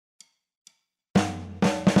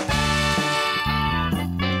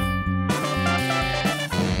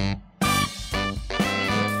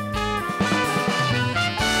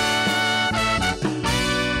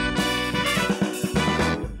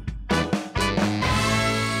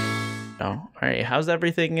So, all right, how's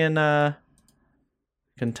everything in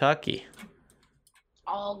Kentucky?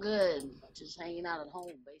 All good. Just hanging out at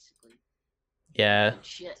home, basically. Yeah,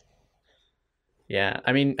 Shit. yeah.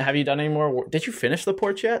 I mean, have you done any more work? Did you finish the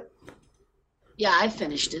porch yet? Yeah, I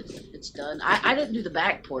finished it. It's done. I didn't do the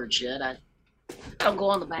back porch yet. I don't go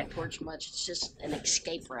on the back porch much. It's just an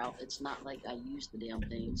escape route. It's not like I use the damn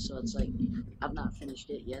thing. So it's like I've not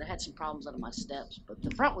finished it yet. I had some problems under my steps, but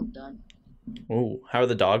the front one's done. Ooh, how are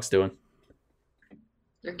the dogs doing?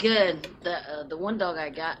 They're good. The one dog I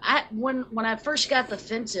got, when I first got the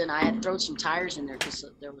fence in, I had thrown some tires in there because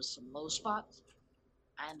there was some low spots,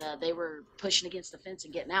 and they were pushing against the fence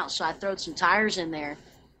and getting out. So I throwed some tires in there,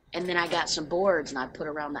 and then I got some boards and I put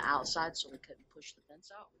around the outside so they couldn't push the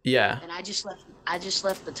fence out. Yeah. And I just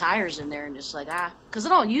left the tires in there and just like because I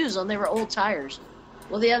don't use them. They were old tires.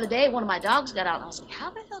 Well, the other day, one of my dogs got out, and I was like, how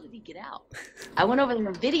the hell did he get out? I went over there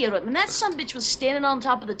and videoed it, and that son bitch was standing on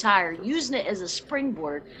top of the tire, using it as a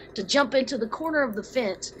springboard to jump into the corner of the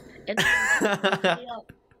fence. And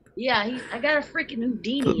yeah, I got a freaking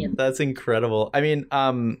Houdini. And That's incredible. I mean,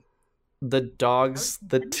 the dogs, I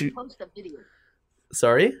the need two. to post that video.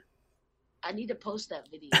 Sorry, I need to post that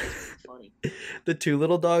video. It's really funny. the two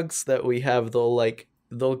little dogs that we have.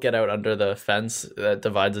 They'll get out under the fence that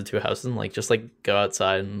divides the two houses and just go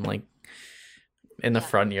outside and in the Yeah.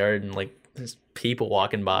 front yard and there's people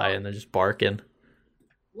walking by and they're just barking.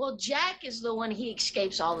 Well, Jack is the one he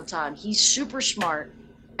escapes all the time. He's super smart,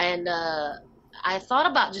 and I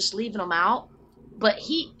thought about just leaving him out, but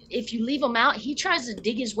if you leave him out, he tries to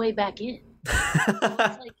dig his way back in. So it's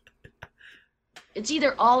like it's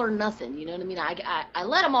either all or nothing. You know what I mean? I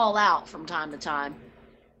let them all out from time to time.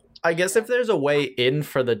 I guess if there's a way in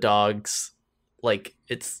for the dogs,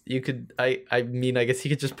 you could. I mean, I guess you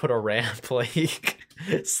could just put a ramp,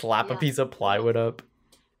 slap a Yeah. piece of plywood up.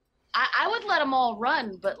 I would let them all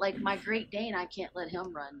run, but my Great Dane, I can't let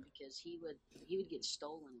him run because he would get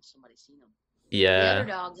stolen if somebody seen him. The other Yeah,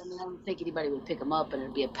 dogs, I mean, I don't think anybody would pick them up, and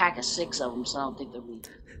it'd be a pack of 6 of them, so I don't think there'd be.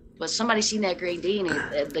 But somebody seen that Great Dane,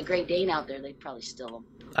 the Great Dane out there, they'd probably steal them.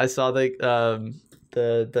 I saw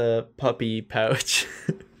the puppy pouch.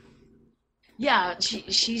 Yeah,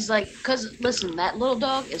 she's like, because listen, that little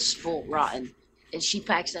dog is full rotten, and she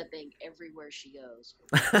packs that thing everywhere she goes.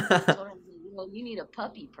 I told her, you need a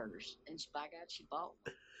puppy purse, and by God, she bought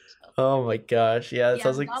one. So, Oh my gosh, yeah, it yeah,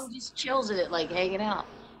 sounds the like dog just chills in it, hanging out.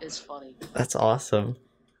 It's funny. that's awesome.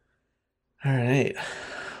 All right,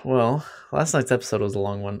 well, last night's episode was a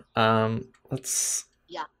long one. Let's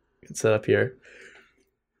Yeah. get set up here.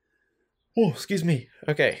 Oh, excuse me.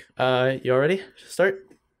 Okay, you all ready? Start.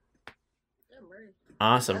 I'm ready.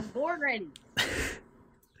 Awesome. I'm born ready.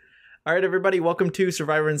 All right, everybody, welcome to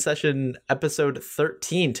Survivor in Session, episode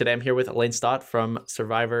 13. Today I'm here with Elaine Stott from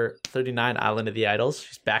Survivor 39, Island of the Idols.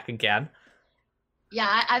 She's back again.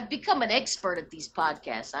 Yeah, I've become an expert at these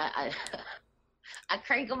podcasts. I I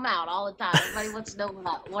crank them out all the time. Everybody wants to know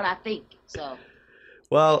what I think. So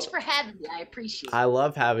Well, thanks for having me. I appreciate I it.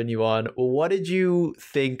 love having you on. What did you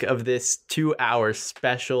think of this 2-hour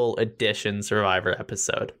special edition Survivor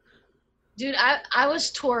episode? Dude, I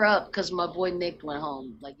was tore up because my boy Nick went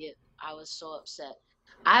home. I was so upset.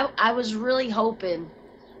 I was really hoping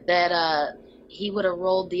that he would have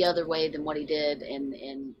rolled the other way than what he did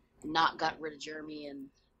and not got rid of Jeremy, and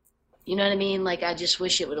you know what I mean? I just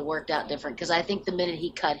wish it would have worked out different because I think the minute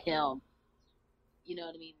he cut him, you know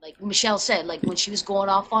what I mean? Like Michelle said, when she was going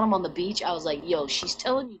off on him on the beach, I was like, yo, she's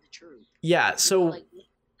telling you the truth. Yeah, so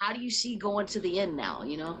How do you see going to the end now,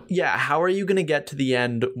 you know? yeah, how are you going to get to the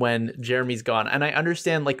end when Jeremy's gone? And I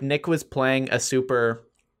understand Nick was playing a super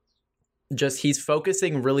he's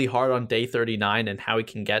focusing really hard on day 39 and how he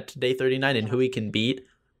can get to day 39 and who he can beat.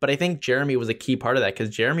 But I think Jeremy was a key part of that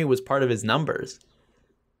because Jeremy was part of his numbers.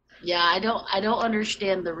 Yeah, I don't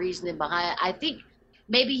understand the reasoning behind it. I think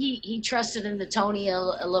maybe he trusted in the Tony a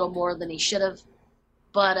little more than he should have,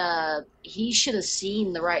 but he should have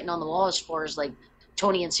seen the writing on the wall as far as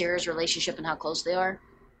Tony and Sarah's relationship and how close they are.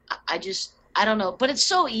 I don't know, but it's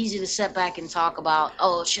so easy to sit back and talk about,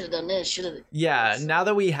 oh, should have done this, should have. Yeah, now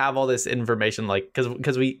that we have all this information,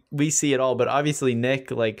 because we see it all, but obviously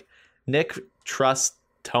Nick trusts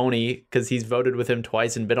Tony because he's voted with him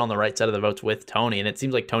twice and been on the right side of the votes with Tony, and it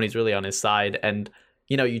seems like Tony's really on his side. And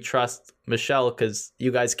you trust Michelle because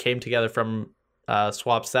you guys came together from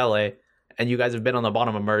Swap Sele, and you guys have been on the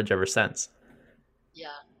bottom of Merge ever since. Yeah,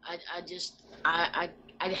 I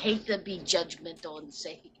hate to be judgmental and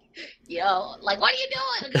say, what are you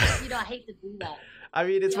doing? I hate to do that. I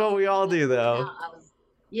mean, it's what we all do, though.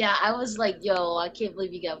 I was like, yo, I can't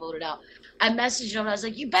believe you got voted out. I messaged him and I was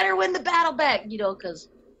like, you better win the battle back, because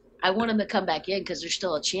I want him to come back in because there's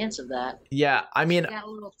still a chance of that. Yeah, I mean, Got a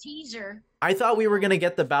little teaser. I thought we were going to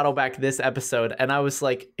get the battle back this episode, and I was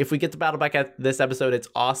like, if we get the battle back at this episode, it's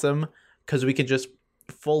awesome, because we could just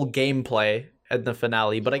full gameplay at the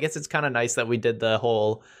finale. But I guess it's kind of nice that we did the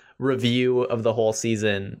whole review of the whole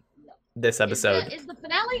season this episode. Is the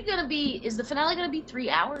finale gonna be 3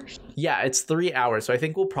 hours? Yeah, it's 3 hours, so I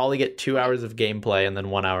think we'll probably get 2 hours of gameplay and then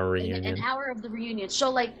 1 hour reunion. An hour of the reunion. So,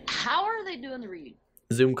 like, how are they doing the reunion?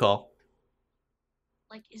 Zoom call.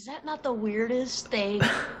 Like, is that not the weirdest thing?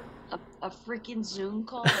 a freaking Zoom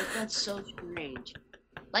call? Like, that's so strange.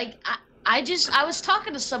 Like, I was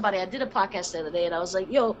talking to somebody. I did a podcast the other day, and I was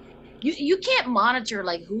like, yo, you can't monitor,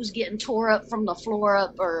 like, who's getting tore up from the floor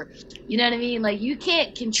up, or, you know what I mean? Like, you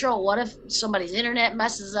can't control. What if somebody's internet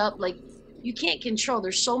messes up? Like, you can't control.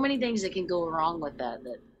 There's so many things that can go wrong with that,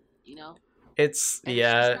 you know? It's and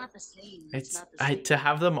yeah. It's not the same. It's not the same. To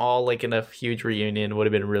have them all, like, in a huge reunion would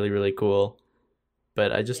have been really, really cool.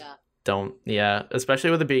 But I just don't, especially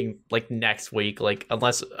with it being, like, next week, like,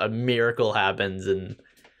 unless a miracle happens and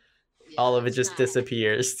all of it just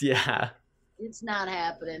disappears. Yeah. It's not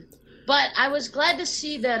happening. But I was glad to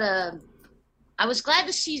see that. I was glad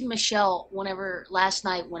to see Michelle last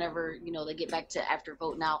night, whenever they get back to after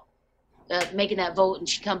voting out, making that vote, and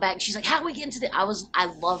she come back and she's like, "How do we get into the?" I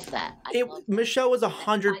love that. Michelle was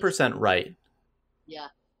 100% right. Yeah,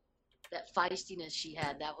 that feistiness she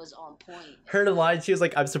had, that was on point. Her line, she was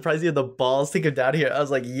like, "I'm surprised you had the balls to come down here." I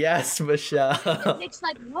was like, "Yes, Michelle." And Nick's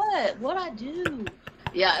like, "What? What I do?"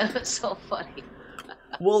 Yeah, it was so funny.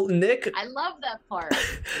 Well, Nick, I love that part.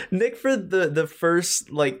 Nick, for the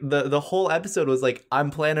first, like, the whole episode was like,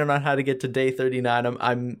 I'm planning on how to get to day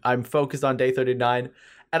 39. I'm focused on day 39.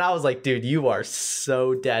 And I was like, dude, you are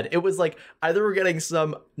so dead. It was like either we're getting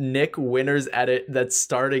some Nick Winners edit that's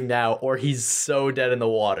starting now, or he's so dead in the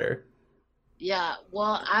water. Yeah,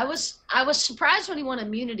 well, I was surprised when he won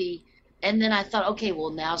immunity, and then I thought, okay,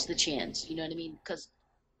 well, now's the chance. You know what I mean? Because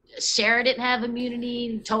Sarah didn't have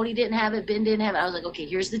immunity, Tony didn't have it, Ben didn't have it. I was like, okay,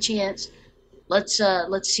 here's the chance. Let's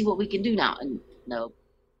see what we can do now. And nope,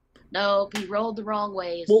 he rolled the wrong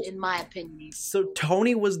way, in my opinion. So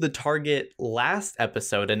Tony was the target last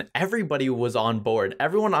episode, and everybody was on board.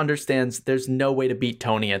 Everyone understands there's no way to beat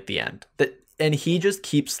Tony at the end. And he just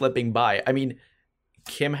keeps slipping by. I mean,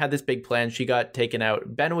 Kim had this big plan. She got taken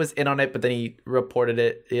out. Ben was in on it, but then he reported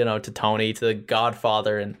it, to Tony, to the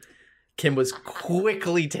Godfather, and Kim was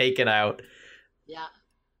quickly taken out. Yeah.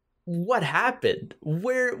 What happened?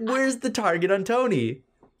 Where's the target on Tony?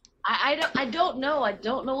 I don't know. I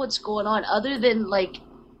don't know what's going on, other than, like,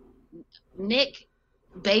 Nick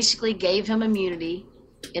basically gave him immunity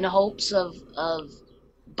in hopes of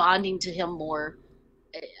bonding to him more,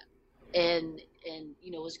 and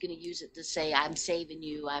was going to use it to say, I'm saving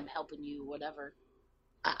you, I'm helping you, whatever.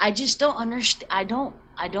 I just don't understand. I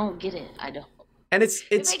don't get it. I don't. And it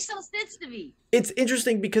makes no sense to me. It's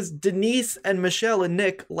interesting because Denise and Michelle and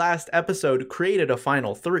Nick last episode created a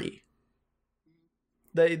final three.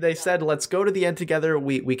 They said, let's go to the end together.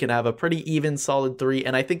 We can have a pretty even solid 3,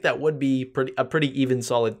 and I think that would be a pretty even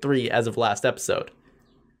solid 3 as of last episode.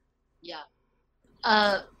 Yeah.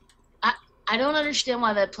 I don't understand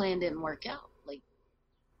why that plan didn't work out. Like,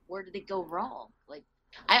 where did it go wrong? Like,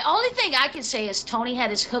 only thing I can say is Tony had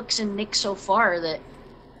his hooks in Nick so far that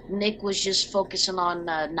Nick was just focusing on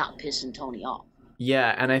not pissing Tony off.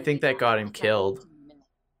 Yeah, and I think that got him killed.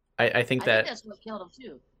 I think that's what killed him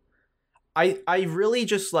too. I really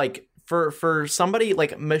just, like, for somebody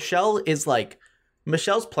like Michelle's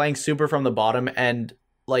playing super from the bottom, and,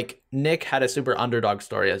 like, Nick had a super underdog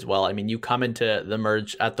story as well. I mean, you come into the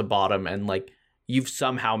merge at the bottom, and, like, you've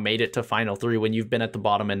somehow made it to final 3 when you've been at the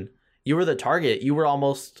bottom, and you were the target. You were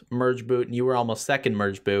almost merge boot, and you were almost second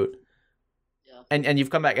merge boot. And you've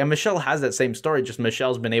come back. And Michelle has that same story, just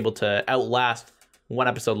Michelle's been able to outlast one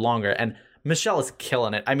episode longer. And Michelle is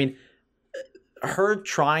killing it. I mean, her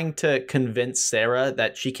trying to convince Sarah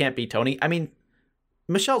that she can't beat Tony. I mean,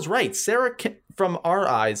 Michelle's right. From our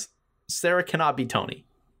eyes, Sarah cannot beat Tony.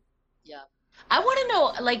 Yeah. I want to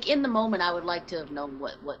know, like, in the moment, I would like to have known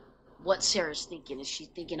what Sarah's thinking. Is she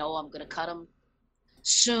thinking, oh, I'm going to cut him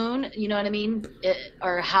soon? You know what I mean?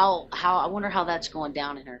 Or how I wonder how that's going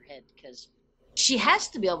down in her head, because she has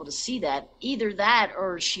to be able to see that. Either that,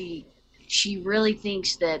 or she really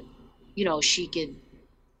thinks that, she could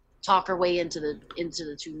talk her way into the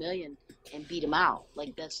 2 million and beat him out.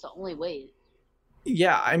 Like, that's the only way.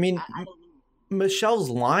 Yeah, I mean, I don't know. Michelle's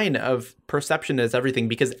line of perception is everything,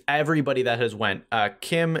 because everybody that has went,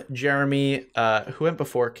 Kim, Jeremy, who went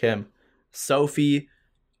before Kim, Sophie,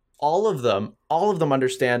 all of them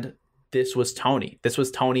understand this was Tony. This was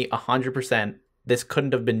Tony 100%. this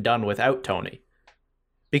couldn't have been done without Tony.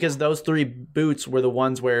 Because those 3 boots were the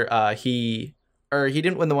ones where he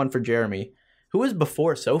didn't win the one for Jeremy. Who was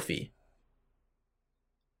before Sophie?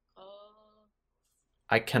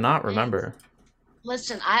 I cannot remember.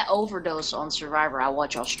 Listen, I overdose on Survivor. I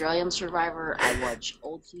watch Australian Survivor. I watch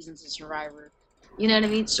old seasons of Survivor. You know what I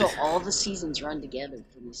mean? So all the seasons run together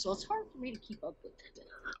for me. So it's hard for me to keep up with it.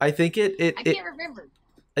 I think I can't remember.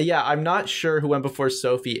 Yeah, I'm not sure who went before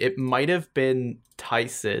Sophie. It might have been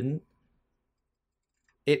Tyson.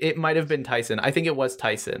 It might have been Tyson. I think it was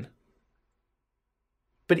Tyson.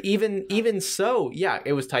 But even so, yeah,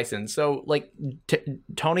 it was Tyson. So like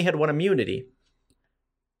Tony had won immunity.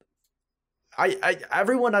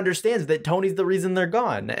 Everyone understands that Tony's the reason they're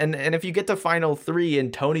gone. And if you get to final 3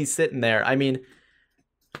 and Tony's sitting there, I mean,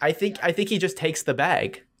 I think he just takes the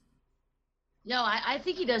bag. No, I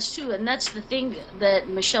think he does too. And that's the thing that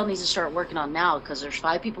Michelle needs to start working on now, because there's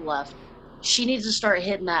 5 people left. She needs to start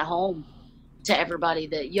hitting that home to everybody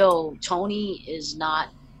that, yo, Tony is not,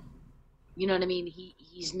 you know what I mean?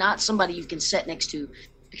 He's not somebody you can sit next to,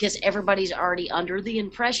 because everybody's already under the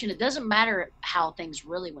impression. It doesn't matter how things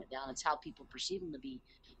really went down. It's how people perceive him to be.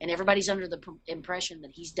 And everybody's under the impression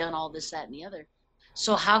that he's done all this, that, and the other.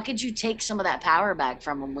 So how could you take some of that power back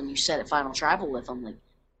from him when you said at Final Tribal with him? Like,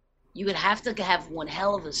 you would have to have one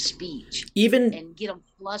hell of a speech. And get him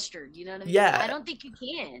flustered, you know what I mean? Yeah. I don't think you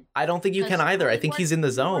can. I don't think you can either. I think he's in the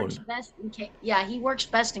zone. He works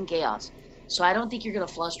best in chaos. So I don't think you're going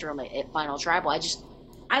to fluster him at Final Tribal.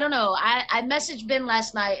 I don't know. I messaged Ben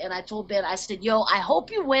last night, and I told Ben, I said, yo, I hope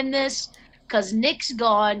you win this, because Nick's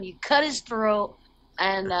gone. You cut his throat.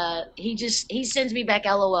 And he sends me back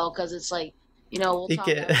LOL, because it's like, you know, we'll talk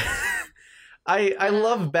about I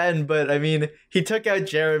love Ben, but I mean, he took out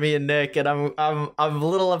Jeremy and Nick, and I'm a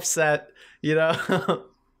little upset, you know.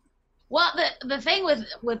 Well, the thing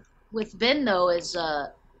with Ben though is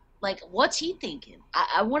like, what's he thinking?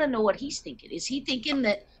 I want to know what he's thinking. Is he thinking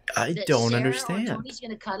that I don't Sarah understand. or Tony's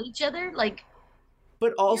gonna cut each other? Like,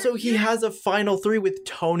 but also he has a final 3 with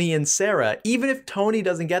Tony and Sarah. Even if Tony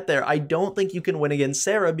doesn't get there, I don't think you can win against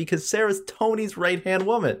Sarah, because Sarah's Tony's right-hand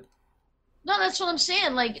woman. No, that's what I'm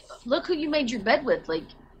saying. Like, look who you made your bed with. Like,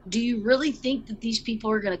 do you really think that these people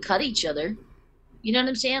are going to cut each other? You know what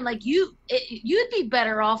I'm saying? Like, you'd be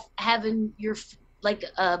better off having your, like,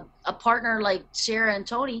 a partner like Sarah and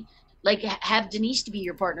Tony, like, have Denise to be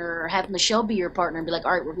your partner, or have Michelle be your partner, and be like,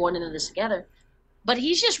 all right, we're going into this together. But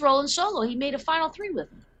he's just rolling solo. He made a final 3 with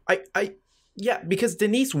him. Yeah, because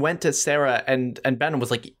Denise went to Sarah and Ben and was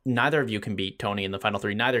like, neither of you can beat Tony in the final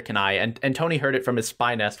 3. Neither can I. And Tony heard it from his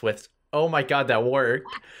spy nest with, oh my God, that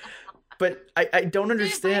worked. But I don't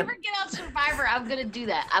understand. If I ever get out Survivor, I'm going to do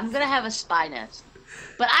that. I'm going to have a spy nest.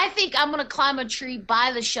 But I think I'm going to climb a tree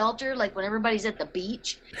by the shelter, like when everybody's at the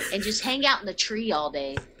beach, and just hang out in the tree all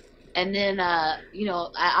day. And then, you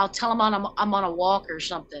know, I'll tell them I'm on a walk or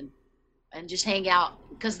something, and just hang out.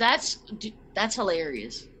 Because that's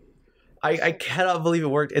hilarious. I cannot believe it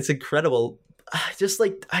worked. It's incredible. Just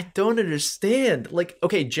like, I don't understand. Like,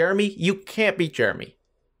 okay, Jeremy, you can't beat Jeremy.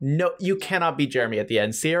 No, you cannot beat Jeremy at the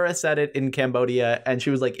end. Sierra said it in Cambodia, and she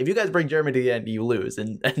was like, if you guys bring Jeremy to the end, you lose.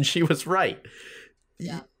 And she was right.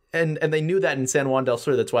 Yeah. And they knew that in San Juan del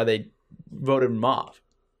Sur. That's why they voted him off.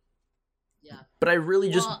 Yeah. But I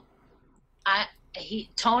really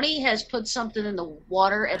Tony has put something in the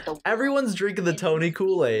water at the... Everyone's drinking the Tony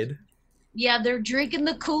Kool-Aid. Yeah, they're drinking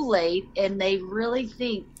the Kool-Aid, and they really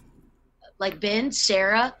think, like Ben,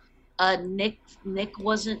 Sarah, Nick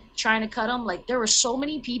wasn't trying to cut him. Like, there were so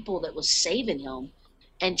many people that was saving him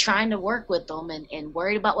and trying to work with him and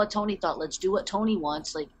worried about what Tony thought. Let's do what Tony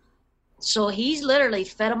wants. Like, so he's literally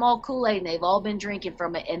fed them all Kool-Aid, and they've all been drinking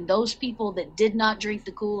from it. And those people that did not drink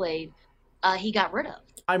the Kool-Aid, he got rid of.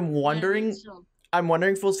 I'm wondering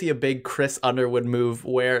if we'll see a big Chris Underwood move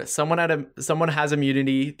where someone has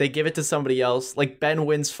immunity, they give it to somebody else. Like, Ben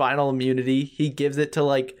wins final immunity, he gives it to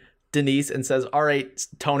like Denise and says, all right,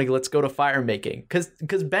 Tony, let's go to fire making.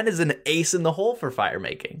 Because Ben is an ace in the hole for fire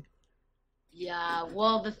making. Yeah,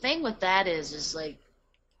 well, the thing with that is like,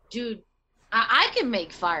 dude, I can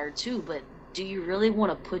make fire too, but do you really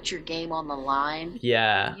want to put your game on the line?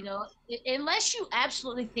 Yeah. You know, unless you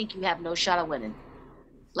absolutely think you have no shot of winning.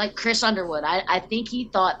 Like Chris Underwood, I think he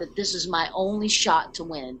thought that this is my only shot to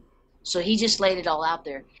win. So he just laid it all out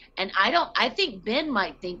there. And I think Ben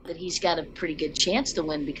might think that he's got a pretty good chance to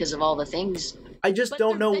win because of all the things. I just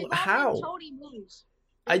don't know how. Tony moves.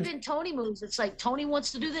 Been Tony moves. It's like Tony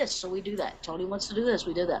wants to do this, so we do that. Tony wants to do this,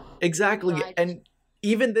 we do that. Exactly. You know, and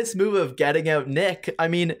even this move of getting out Nick, I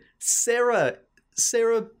mean, Sarah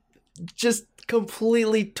just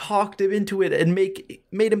completely talked him into it and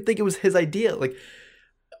made him think it was his idea. Like,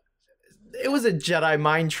 it was a Jedi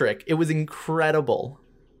mind trick. It was incredible.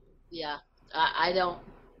 Yeah, I don't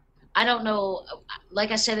know.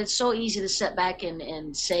 Like I said, it's so easy to sit back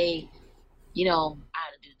and say, you know, I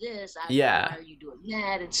had to do this. Yeah. Why are you doing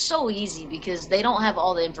that? It's so easy because they don't have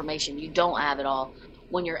all the information. You don't have it all.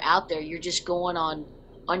 When you're out there, you're just going on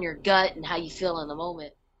your gut and how you feel in the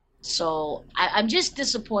moment. So I'm just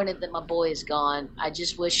disappointed that my boy is gone. I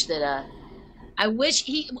just wish that I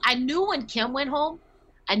knew when Kim went home.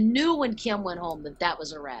 I knew when Kim went home that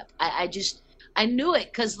was a wrap. I knew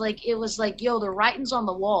it because like it was like, yo, the writing's on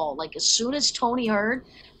the wall. Like as soon as Tony heard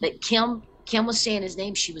that Kim was saying his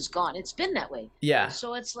name, she was gone. It's been that way. Yeah.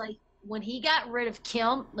 So it's like when he got rid of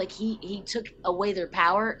Kim, like he took away their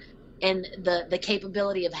power and the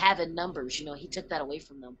capability of having numbers. You know, he took that away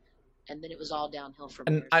from them. And then it was all downhill from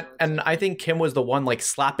there. I think Kim was the one like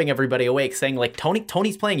slapping everybody awake, saying like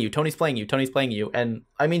Tony's playing you, Tony's playing you, Tony's playing you. And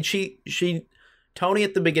I mean Tony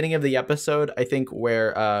at the beginning of the episode, I think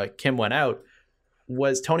where Kim went out,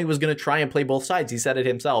 was Tony was gonna try and play both sides. He said it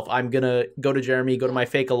himself. I'm gonna go to Jeremy, go to my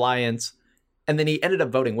fake alliance, and then he ended up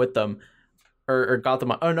voting with them, or got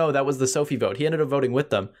them. Oh no, that was the Sophie vote. He ended up voting with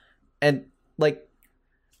them, and like,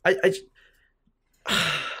 I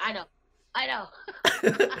know.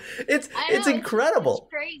 it's incredible. It's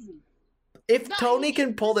crazy. If Tony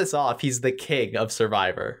can pull this off, he's the king of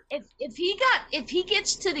Survivor. If he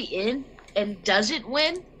gets to the end and doesn't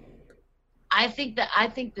win, I think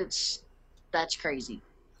that's crazy.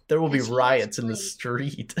 There will be riots in the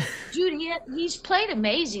street. Dude, he's played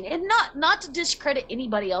amazing, and not to discredit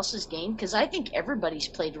anybody else's game because I think everybody's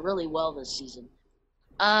played really well this season.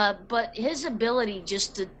 But his ability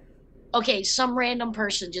just to, okay, some random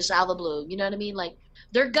person just out of the blue, you know what I mean? Like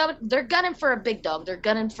they're gunning for a big dog. They're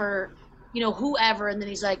gunning for, you know, whoever, and then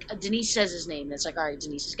he's like, Denise says his name. And it's like, all right,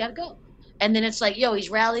 Denise has got to go. And then it's like, yo, he's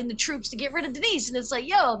rallying the troops to get rid of Denise. And it's like,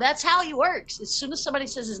 yo, that's how he works. As soon as somebody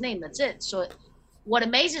says his name, that's it. So what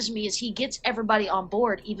amazes me is he gets everybody on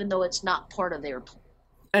board, even though it's not part of their plan.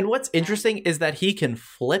 And what's interesting is that he can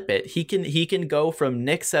flip it. He can go from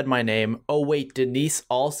Nick said my name. Oh, wait, Denise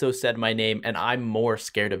also said my name, and I'm more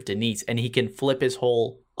scared of Denise. And he can flip his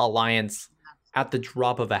whole alliance at the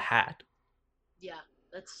drop of a hat. Yeah,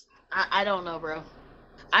 I don't know, bro.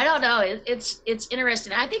 I don't know. It's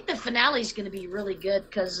interesting. I think the finale is going to be really good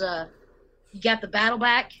because you got the battle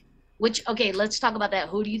back. Which, okay, let's talk about that.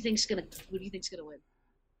 Who do you think's gonna win?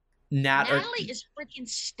 Natalie is freaking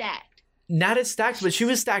stacked. Nat is stacked, but she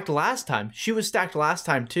was stacked last time. She was stacked last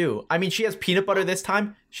time too. I mean, she has peanut butter this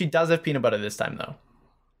time. She does have peanut butter this time though.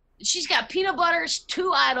 She's got peanut butters,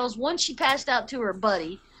 2 idols. One she passed out to her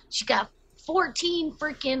buddy. She got 14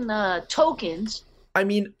 freaking tokens. I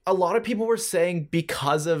mean, a lot of people were saying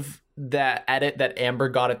because of that edit that Amber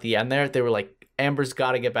got at the end there, they were like, Amber's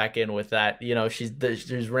got to get back in with that. You know,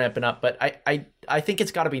 she's ramping up. But I think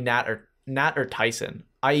it's got to be Nat or Tyson.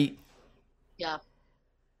 Yeah.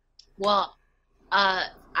 Well,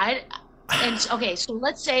 okay. So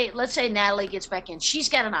let's say Natalie gets back in. She's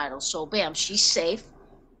got an idol, so bam, she's safe.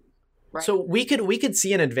 Right? So we could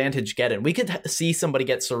see an advantage get in. We could see somebody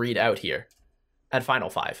get Sarit out here at Final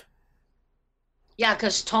 5. Yeah,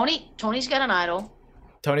 because Tony's got an idol.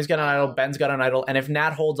 Tony's got an idol, Ben's got an idol, and if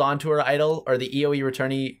Nat holds on to her idol, or the EOE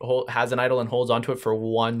returnee has an idol and holds on to it for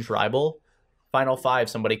one tribal, Final 5,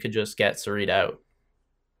 somebody could just get Sarit out.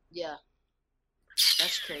 Yeah.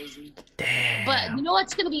 That's crazy. Damn. But you know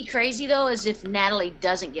what's going to be crazy, though, is if Natalie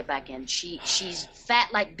doesn't get back in. She's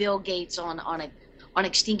fat like Bill Gates on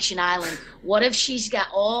Extinction Island. What if she's got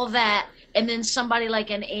all that, and then somebody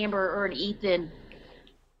like an Amber or an Ethan,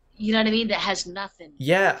 you know what I mean, that has nothing?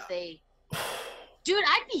 Yeah. Dude,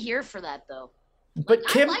 I'd be here for that, though. But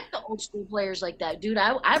Kim, I like the old school players like that, dude.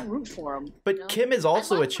 I root for them. But you know? Kim is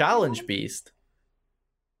also a challenge beast.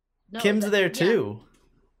 No, Kim's there too.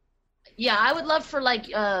 Yeah, I would love for like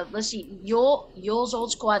let's see, Yoel's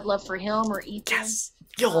old school. I'd love for him or Ethan. Yes,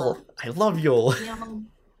 Yoel. I love Yoel.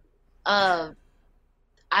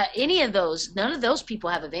 Any of those, none of those people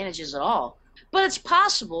have advantages at all. But it's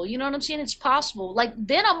possible. You know what I'm saying? It's possible. Like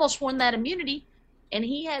Ben almost won that immunity. And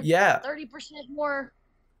he had 30% more.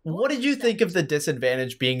 What did you think of the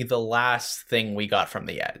disadvantage being the last thing we got from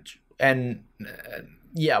the Edge? And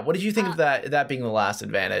what did you think of that being the last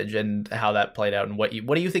advantage and how that played out? And what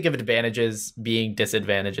do you think of advantages being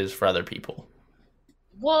disadvantages for other people?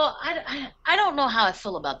 Well, I don't know how I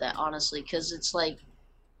feel about that, honestly, because it's like,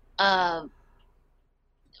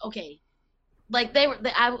 okay. Like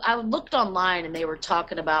I looked online and they were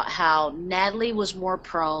talking about how Natalie was more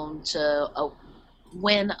prone to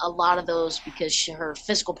win a lot of those because her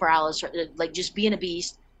physical prowess, like just being a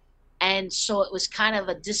beast. And so it was kind of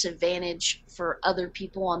a disadvantage for other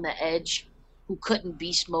people on the edge who couldn't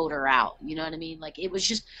beast mode her out. You know what I mean? Like it was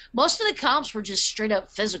just most of the comps were just straight up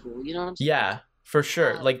physical. You know what I'm saying? Yeah, for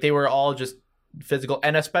sure. Like they were all just physical,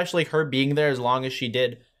 and especially her being there as long as she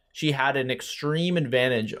did, she had an extreme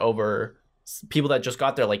advantage over people that just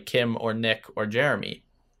got there, like Kim or Nick or Jeremy.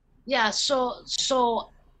 Yeah. So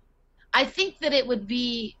I think that it would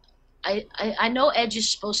be. I know Edge is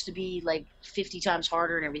supposed to be like 50 times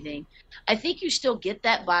harder and everything. I think you still get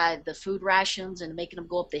that by the food rations and making them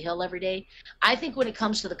go up the hill every day. I think when it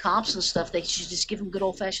comes to the comps and stuff, they should just give them good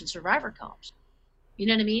old fashioned Survivor comps. You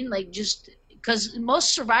know what I mean? Like just because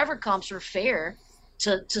most Survivor comps are fair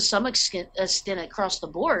to some extent across the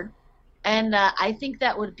board, and I think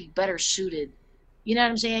that would be better suited. You know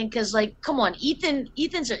what I'm saying? Because like, come on,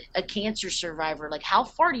 Ethan's a cancer survivor. Like, how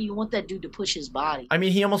far do you want that dude to push his body? I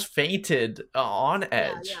mean, he almost fainted on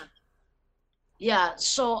Edge. Yeah.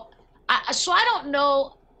 So I don't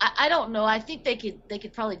know. I don't know. I think they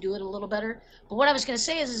could probably do it a little better. But what I was gonna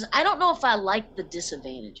say is I don't know if I like the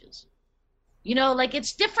disadvantages. You know, like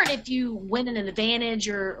it's different if you win an advantage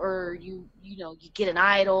or you get an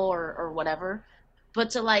idol or whatever.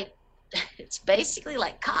 But to like, it's basically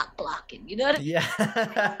like cock blocking. You know what I mean?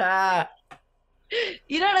 Yeah.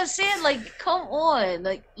 You know what I'm saying? Like, come on,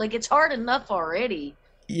 like it's hard enough already.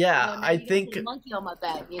 Yeah, You know, I think a monkey on my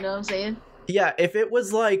back. You know what I'm saying? yeah, if it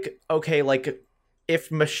was like okay, like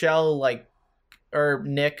if Michelle like or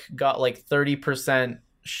Nick got like 30%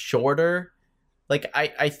 shorter, like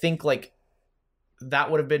I think like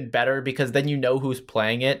that would have been better because then you know who's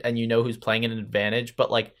playing it and you know who's playing it an advantage,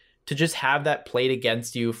 but like to just have that played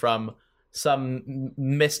against you from some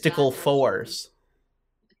mystical force.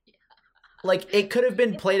 Like it could have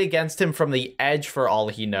been played against him from the edge for all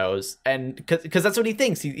he knows, and because that's what he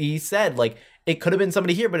thinks. He said like it could have been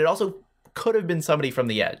somebody here, but it also could have been somebody from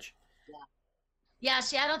the edge. Yeah.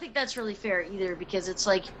 See, I don't think that's really fair either because it's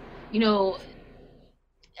like, you know,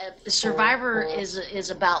 Survivor is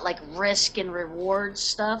about like risk and reward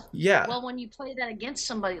stuff. Yeah. Well, when you play that against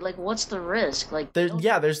somebody, like what's the risk? Like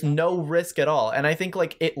there's no risk at all, and I think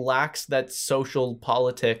like it lacks that social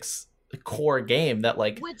politics core game that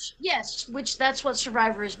like which that's what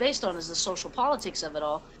Survivor is based on, is the social politics of it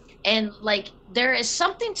all. And like there is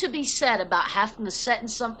something to be said about having to set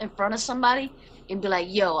in front of somebody and be like,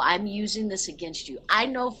 yo, I'm using this against you. I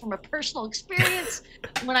know from a personal experience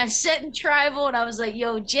when I sat in tribal and I was like,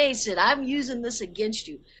 yo, Jason, I'm using this against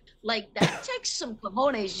you. Like that takes some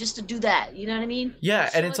cojones just to do that. You know what I mean? Yeah,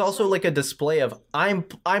 so and it's also like a display of I'm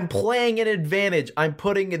playing an advantage. I'm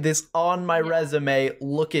putting this on my resume.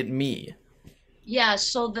 Look at me. Yeah,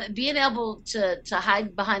 so being able to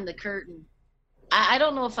hide behind the curtain, I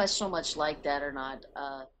don't know if I so much like that or not.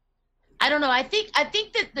 I don't know. I think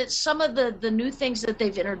that some of the new things that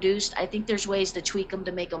they've introduced, I think there's ways to tweak them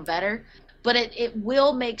to make them better. But it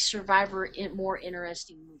will make Survivor more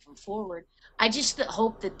interesting moving forward. I just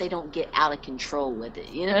hope that they don't get out of control with it.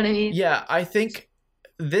 You know what I mean? Yeah, I think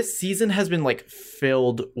this season has been like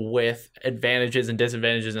filled with advantages and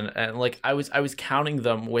disadvantages, and like I was counting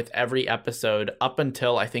them with every episode up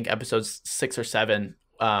until I think episodes 6 or 7.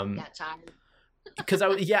 Got tired. Because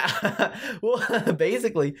well,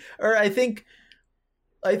 basically, or I think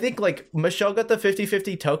like Michelle got the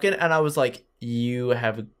 50-50 token, and I was like, you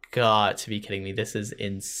have got to be kidding me. This is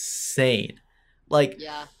insane. Like,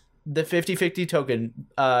 the 50-50 token,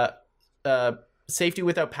 safety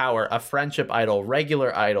without power, a friendship idol,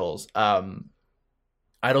 regular idols,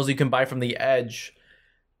 idols you can buy from the edge,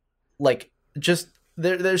 like just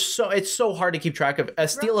there's so it's so hard to keep track of.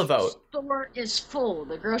 Steal a vote. The store is full.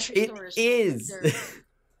 The grocery store is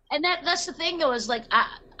and that's the thing though, is like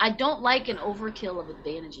I don't like an overkill of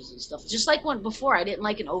advantages and stuff. Just like when before I didn't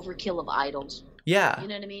like an overkill of idols. Yeah. You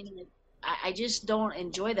know what I mean? I just don't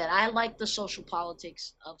enjoy that. I like the social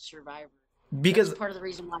politics of Survivor. Because that's part of the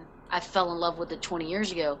reason why I fell in love with it 20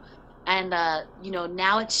 years ago. And you know,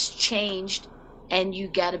 now it's changed and you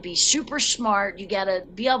gotta be super smart. You gotta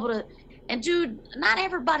be able to. And dude, not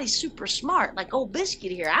everybody's super smart. Like old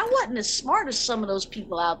Biscuit here, I wasn't as smart as some of those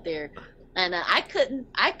people out there, and I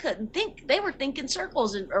couldn't think. They were thinking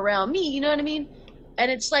circles around me. You know what I mean? And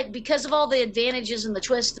it's like because of all the advantages and the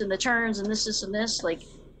twists and the turns and this and this, like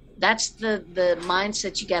that's the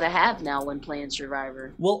mindset you got to have now when playing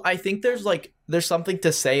Survivor. Well, I think there's something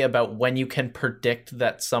to say about when you can predict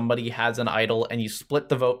that somebody has an idol and you split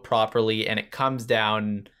the vote properly and it comes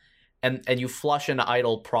down. And you flush an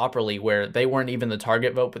idol properly where they weren't even the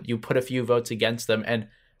target vote, but you put a few votes against them. And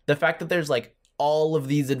the fact that there's like all of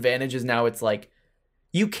these advantages now, it's like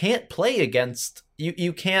you can't play against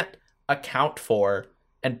you can't account for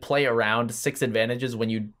and play around 6 advantages when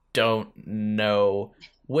you don't know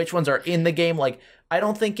which ones are in the game. Like I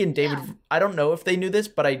don't think in David, Yeah. I don't know if they knew this,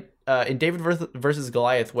 but I in David versus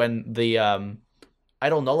Goliath, when the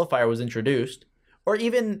Idol Nullifier was introduced, or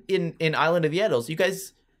even in Island of the Idols, you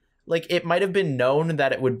guys, like, it might have been known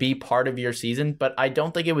that it would be part of your season, but I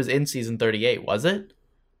don't think it was in season 38, was it?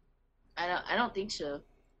 I don't think so.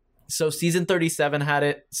 So season 37 had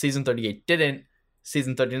it, season 38 didn't,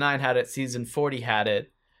 season 39 had it, season 40 had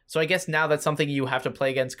it. So I guess now that's something you have to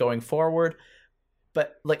play against going forward.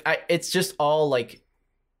 But like it's just all like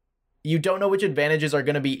you don't know which advantages are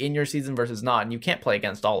going to be in your season versus not, and you can't play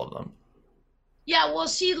against all of them. Yeah, well,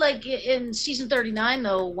 see, like in season 39,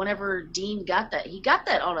 though, whenever Dean got that, he got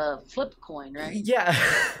that on a flip coin, right? Yeah.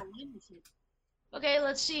 Okay,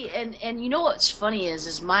 let's see. And you know what's funny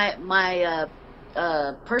is my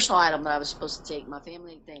personal item that I was supposed to take, my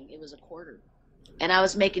family thing, it was a quarter. And I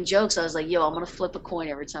was making jokes. I was like, yo, I'm going to flip a coin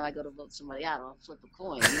every time I go to vote somebody out. I'll flip a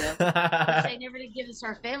coin, you know? They never did give us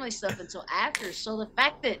our family stuff until after. So the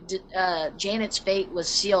fact that Janet's fate was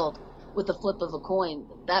sealed with the flip of a coin,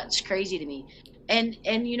 that's crazy to me.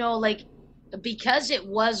 And you know, like, because it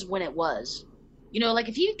was when it was, you know, like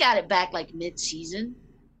if you got it back like mid-season,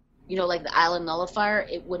 you know, like the Island Nullifier,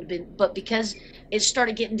 it would have been, but because it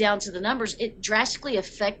started getting down to the numbers, it drastically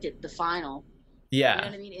affected the final. You know Yeah.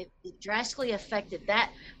 what I mean? It drastically affected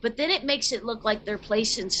that. But then it makes it look like they're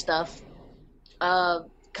placing stuff,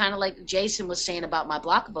 kind of like Jason was saying about my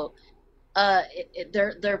block vote.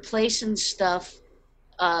 They're placing stuff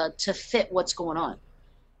to fit what's going on.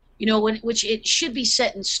 You know, which it should be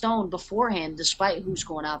set in stone beforehand, despite who's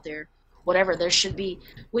going out there, whatever. There should be,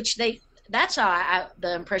 which they. That's how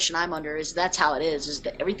the impression I'm under is that's how it is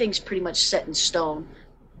that everything's pretty much set in stone.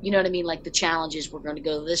 You know what I mean? Like the challenges, we're going to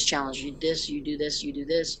go to this challenge. You do this, you do this, you do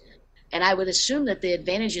this. And I would assume that the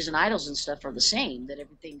advantages and idols and stuff are the same, that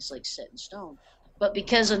everything's like set in stone. But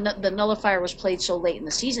because the nullifier was played so late in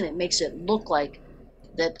the season, it makes it look like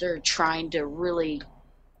that they're trying to really,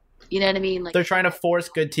 you know what I mean? Like They're trying to force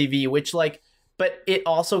good TV, which, like, but it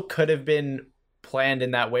also could have been planned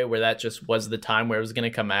in that way where that just was the time where it was going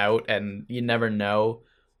to come out, and you never know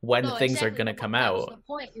when no, things are exactly. going to come That was out. the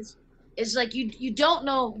point is like you don't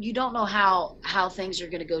know how things are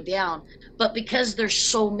going to go down, but because there's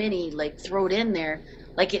so many like thrown in there,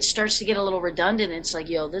 like it starts to get a little redundant. It's like,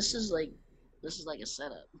 yo, this is like a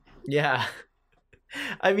setup. Yeah.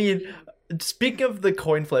 I mean, speaking of the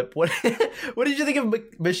coin flip, what what did you think of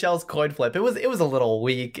Michelle's coin flip? It was a little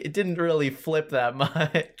weak. It didn't really flip that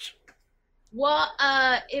much. Well,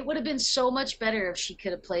 it would have been so much better if she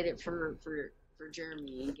could have played it for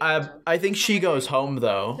Jeremy. I think she goes home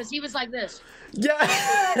though. Because he was like this.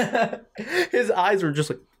 Yeah. His eyes were just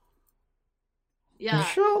like, Yeah.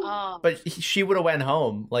 Michelle? But she would have went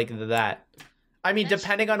home like that. I mean, That's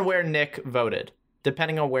depending on where Nick voted.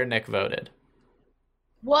 Depending on where Nick voted.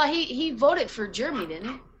 Well, he voted for Jeremy, didn't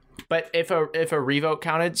he? But if a revote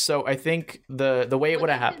counted, so I think the way it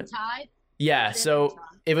would have happened. Tied. Yeah, so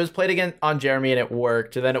if it was played again on Jeremy and it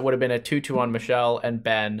worked, then it would have been a 2-2 on Michelle and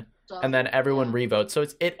Ben, and then everyone revotes. So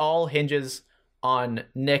it all hinges on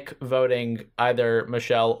Nick voting either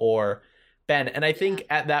Michelle or Ben. And I think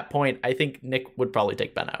at that point, I think Nick would probably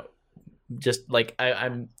take Ben out. Just like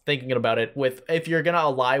I'm thinking about it, with if you're gonna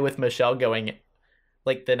ally with Michelle going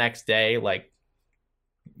like the next day, like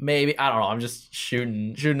maybe, I don't know, I'm just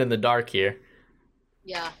shooting in the dark here.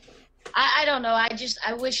 Yeah, I don't know. I just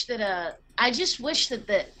wish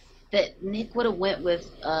that Nick would have went with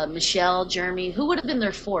Michelle, Jeremy. Who would have been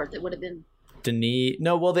their fourth? It would have been Denis.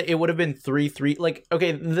 No, well, it would have been 3-3. Like,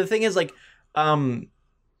 okay, the thing is, like,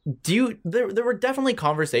 there were definitely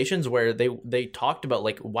conversations where they talked about,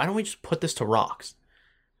 like, why don't we just put this to rocks?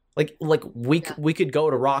 Like we could go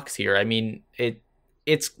to rocks here. I mean,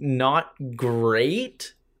 it's not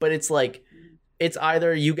great, but it's like it's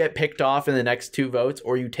either you get picked off in the next 2 votes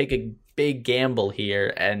or you take a big gamble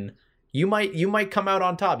here and you might come out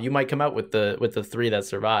on top. You might come out with the 3 that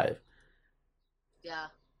survive. Yeah.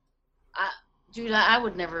 I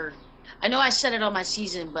would never. I know I said it on my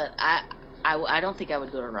season, but I don't think I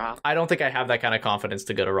would go to Rock. I don't think I have that kind of confidence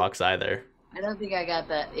to go to rocks either. I don't think I got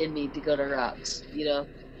that in me to go to Rocks. You know,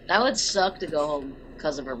 that would suck to go home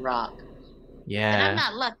because of a rock. Yeah. And I'm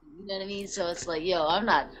not lucky. You know what I mean? So it's like, yo, I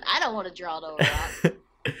don't want to draw no rock.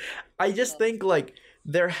 I just think, like,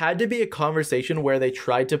 there had to be a conversation where they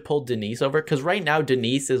tried to pull Denise over, because right now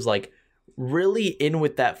Denise is like really in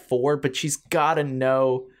with that 4, but she's gotta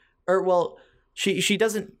know, or well, she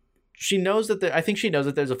doesn't. She knows that I think she knows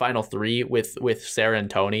that there's a final 3 with Sarah and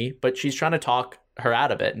Tony, but she's trying to talk her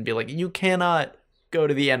out of it and be like, you cannot go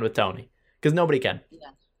to the end with Tony because nobody can. Yeah.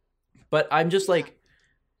 But I'm just like,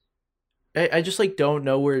 I just like don't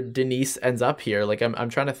know where Denise ends up here. Like I'm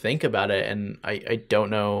trying to think about it, and I don't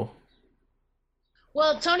know.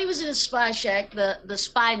 Well, Tony was in a spy shack, the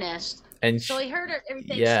spy nest. And So he heard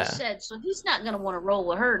everything yeah. she said. So he's not gonna want to roll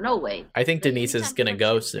with her, no way. I think Like, Denise is anytime gonna he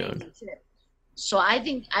go hears soon. crazy shit. So I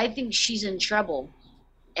think she's in trouble.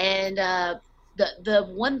 And the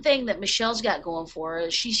one thing that Michelle's got going for her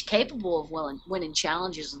is she's capable of winning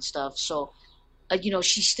challenges and stuff. So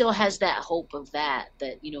she still has that hope of that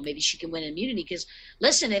maybe she can win immunity. Because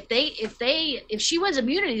listen, if she wins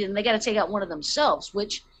immunity, then they got to take out one of themselves.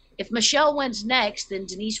 Which if Michelle wins next, then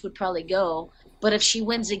Denise would probably go. But if she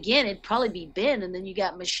wins again, it'd probably be Ben, and then you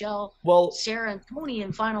got Michelle, Sarah, and Tony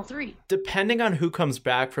in final 3. Depending on who comes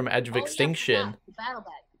back from Edge of Extinction. The battle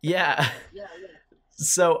back. Yeah. Yeah.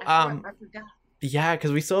 So I forgot. yeah,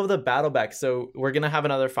 because we still have the battle back, so we're gonna have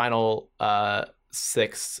another final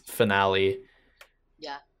 6 finale.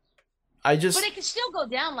 Yeah. But it can still go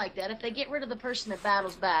down like that if they get rid of the person that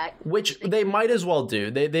battles back. Which they might as well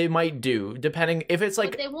do. They might do, depending if it's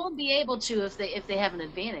like. But they won't be able to if they have an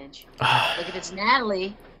advantage. Like if it's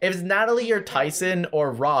Natalie. If it's Natalie or Tyson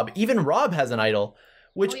or Rob, even Rob has an idol,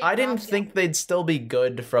 which I didn't think they'd still be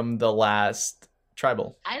good from the last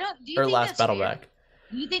tribal. Do you think last that's battle fair? back.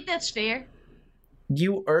 Do you think that's fair?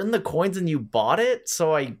 You earned the coins and you bought it,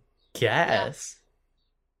 so I guess.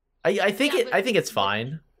 Yeah. I think it's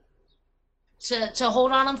fine. To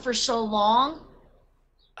hold on them for so long.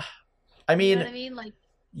 I mean, you know what I mean? Like,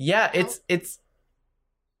 yeah, it's.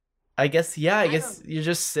 I guess you're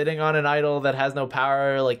just sitting on an idol that has no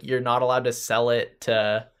power. Like you're not allowed to sell it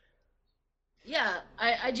to. Yeah,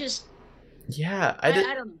 I just. Yeah, I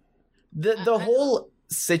don't know. The whole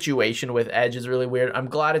situation with Edge is really weird. I'm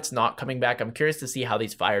glad it's not coming back. I'm curious to see how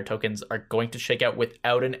these fire tokens are going to shake out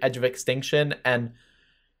without an Edge of Extinction, and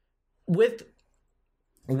with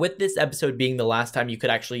this episode being the last time you could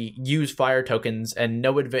actually use fire tokens and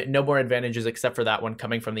no more advantages except for that one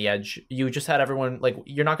coming from the Edge. You just had everyone like,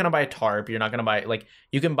 you're not going to buy a tarp. You're not going to buy, like,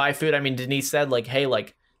 you can buy food. I mean, Denise said like, hey,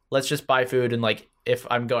 like, let's just buy food. And like, if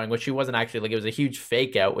I'm going, which she wasn't actually, like, it was a huge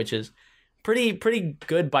fake out, which is pretty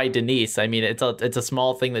good by Denise. I mean, it's a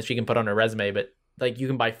small thing that she can put on her resume, but like, you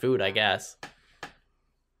can buy food, I guess.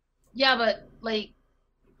 Yeah, but like,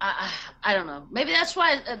 I don't know. Maybe that's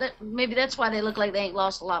why they look like they ain't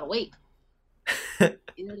lost a lot of weight.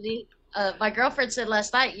 You know, my girlfriend said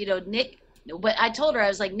last night, Nick. But I told her, I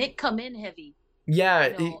was like, Nick come in heavy.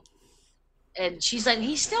 Yeah. And she's like,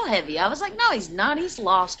 he's still heavy. I was like, no, he's not. He's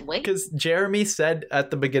lost weight. Because Jeremy said at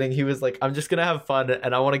the beginning, he was like, I'm just gonna have fun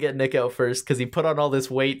and I want to get Nick out first because he put on all this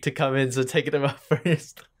weight to come in, so taking him out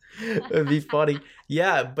first would be funny.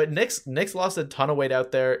 Yeah, but Nick's lost a ton of weight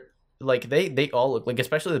out there. Like they all look like,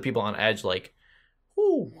 especially the people on Edge, like,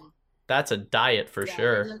 ooh, that's a diet for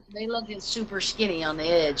sure. They look super skinny on the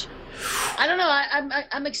Edge. I don't know.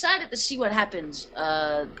 I'm excited to see what happens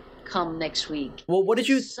come next week. Well, what did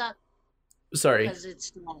you? Sorry. Because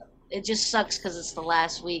it just sucks because it's the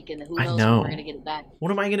last week, and who knows when we're gonna get it back. What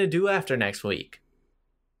am I gonna do after next week?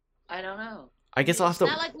 I don't know. I guess I'll have to.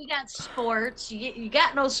 It's not like we got sports. You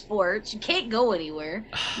got no sports. You can't go anywhere.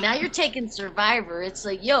 Now you're taking Survivor. It's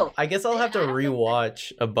like, yo. I guess I'll have to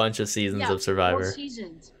rewatch a bunch of seasons of Survivor. 4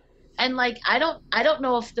 seasons. And like, I don't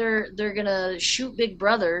know if they're gonna shoot Big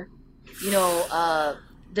Brother,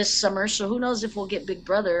 this summer. So who knows if we'll get Big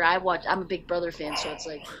Brother? I'm a Big Brother fan, so it's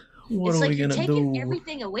like, what are we you're gonna taking do?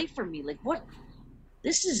 everything away from me. Like, what?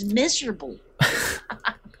 This is miserable.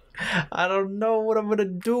 I don't know what I'm gonna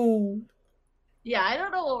do. Yeah, I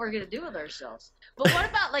don't know what we're gonna do with ourselves. But what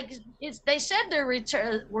about like? They said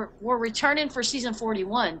we're returning for season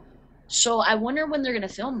 41. So I wonder when they're gonna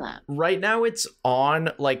film that. Right now it's on.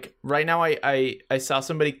 Like right now, I saw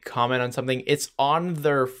somebody comment on something. It's on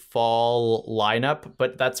their fall lineup,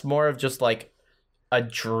 but that's more of just like a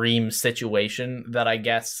dream situation that I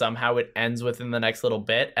guess somehow it ends within the next little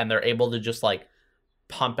bit, and they're able to just like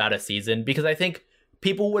pump out a season, because I think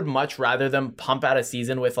people would much rather them pump out a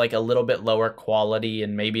season with like a little bit lower quality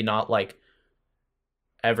and maybe not like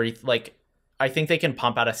I think they can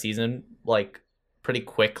pump out a season like pretty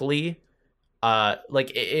quickly.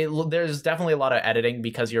 There's definitely a lot of editing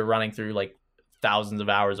because you're running through like thousands of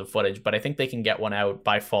hours of footage, but I think they can get one out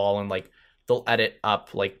by fall, and like they'll edit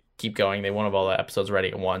up, like keep going. They won't have all the episodes ready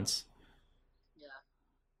at once.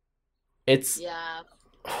 Yeah.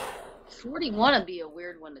 41 would be a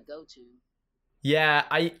weird one to go to. Yeah,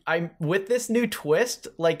 I'm with this new twist,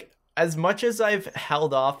 like as much as I've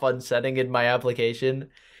held off on setting in my application,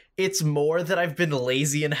 it's more that I've been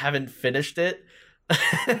lazy and haven't finished it.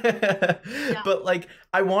 Yeah. But like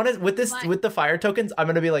I want to with this But with the fire tokens, I'm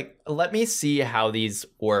gonna be like, let me see how these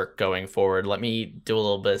work going forward. Let me do a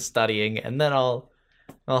little bit of studying, and then I'll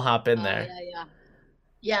hop in oh there. yeah, yeah.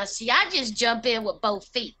 Yeah, see, I just jump in with both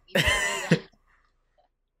feet. You know what I mean?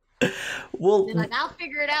 Be Well, like, I'll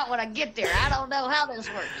figure it out when I get there. I don't know how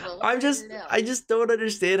this works, so let's figure it out. I just don't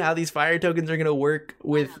understand how these fire tokens are gonna work I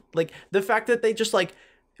with know. like the fact that they just like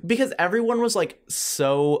because everyone was like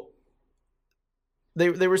so they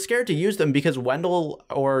were scared to use them because Wendell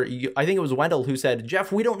I think it was Wendell who said,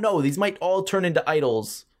 Jeff, we don't know, these might all turn into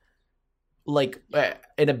idols like Yeah.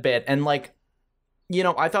 in a bit. And like, you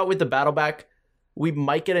know, I thought with the battle back we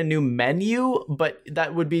might get a new menu, but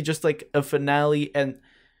that would be just like a finale. And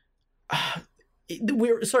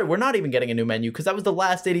we're not even getting a new menu because that was the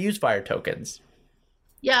last day to use fire tokens.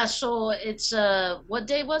 Yeah, so it's what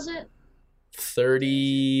day was it?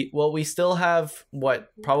 30, well, we still have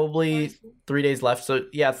what, probably 3 days left, so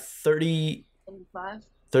yeah, 30, 75?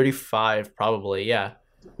 35 probably, yeah.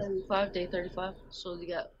 35, day 35. So you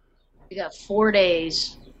got 4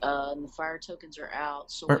 days, and the fire tokens are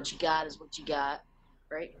out. So Er, what you got is what you got,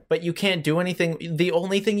 right? but you can't do anything. The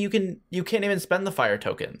only thing you can't even spend the fire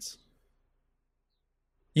tokens.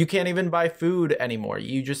 You can't even buy food anymore.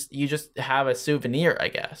 You just have a souvenir, I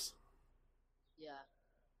guess. Yeah.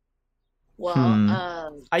 Well, Hmm.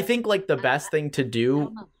 I think like the I, best thing to I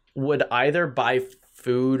don't do know. would either buy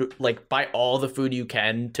food, like buy all the food you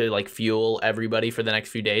can to like fuel everybody for the next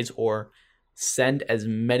few days, or send as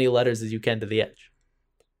many letters as you can to the edge.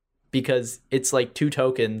 Because it's like 2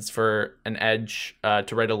 tokens for an edge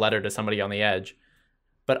to write a letter to somebody on the edge.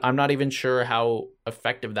 But I'm not even sure how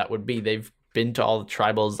effective that would be. They've been to all the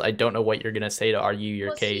tribals. I don't know what you're gonna say to argue your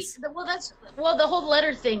Well, see, case. the whole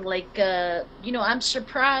letter thing. Like, I'm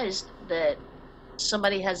surprised that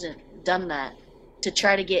somebody hasn't done that to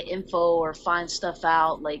try to get info or find stuff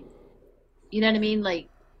out. Like, you know what I mean? Like,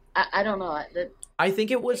 I don't know. That I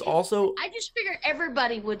think it was also, I just figured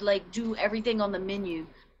everybody would like do everything on the menu.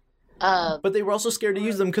 but they were also scared to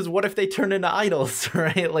use them because what if they turn into idols,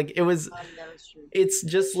 right? Like That was true. it's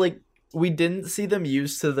just like we didn't see them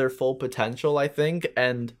used to their full potential, I think,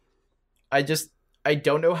 and I just I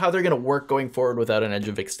don't know how they're gonna work going forward without an Edge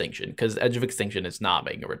of Extinction because Edge of Extinction is not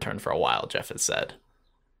making a return for a while. Jeff has said.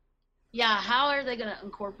 Yeah, how are they going to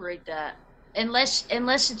incorporate that? Unless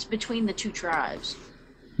it's between the two tribes.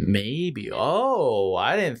 Maybe. Oh,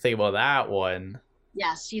 I didn't think about that one.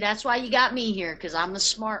 Yeah, see, that's why you got me here, because I'm the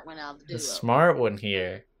smart one out of the The duo. smart one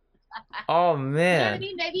here. Oh You know what I man.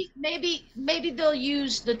 mean? Maybe they'll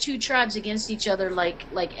use the two tribes against each other, like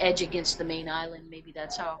Edge against the main island. Maybe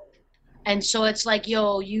that's how. And so it's like,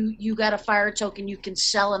 yo, you got a fire token, you can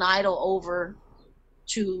sell an idol over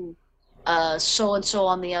to so and so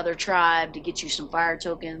on the other tribe to get you some fire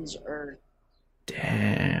tokens, or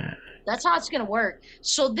Damn. that's how it's going to work.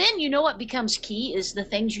 So then you know what becomes key is the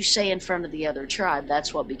things you say in front of the other tribe.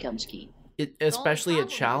 That's what becomes key. It The only especially at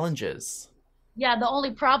problem is, challenges. yeah, the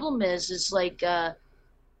only problem is like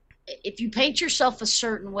if you paint yourself a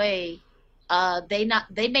certain way, they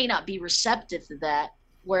may not be receptive to that.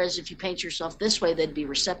 Whereas if you paint yourself this way, they'd be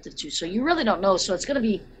receptive to. So you really don't know. So it's going to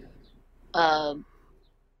be uh,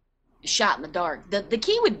 shot in the dark. The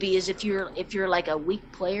key would be is if you're like a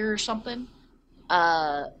weak player or something,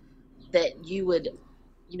 uh, that you would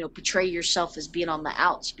portray yourself as being on the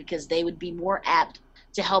outs because they would be more apt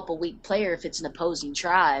to help a weak player if it's an opposing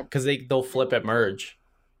tribe. Because they'll flip at merge.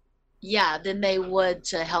 Yeah, than they would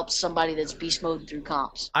to help somebody that's beast mode through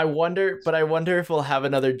comps. I wonder if we'll have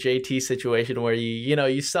another JT situation where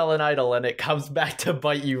you sell an idol and it comes back to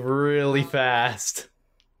bite you really fast.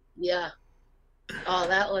 Yeah. Oh,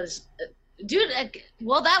 that was, dude.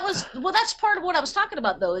 That's part of what I was talking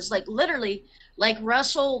about though. Is like literally, like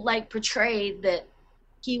Russell like portrayed that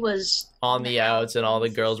he was On on the the outs outs and and all he the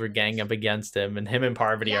was, girls were ganging up against him and him and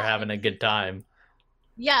Parvati are yeah, having a good time.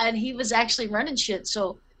 yeah, and he was actually running shit.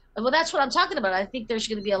 So, well, that's what I'm talking about. I think there's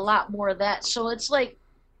going to be a lot more of that. So it's like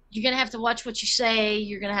you're going to have to watch what you say.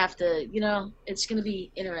 You're going to have to, it's going to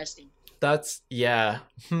be interesting. That's yeah.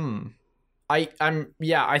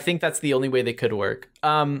 I think that's the only way they could work.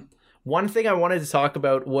 One thing I wanted to talk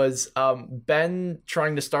about was Ben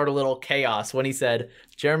trying to start a little chaos when he said,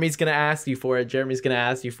 Jeremy's gonna ask you for it, Jeremy's gonna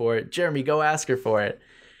ask you for it. Jeremy, go ask her for it.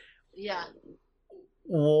 Yeah.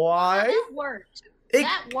 Now Why? that worked. It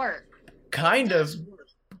That worked. It kind of does work.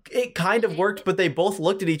 it kind of worked, but they both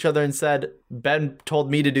looked at each other and said, Ben told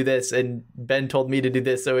me to do this and Ben told me to do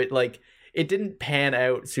this. So it didn't pan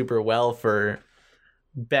out super well for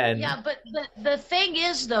Ben. Yeah, but the thing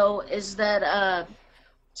is though is that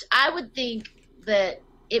I would think that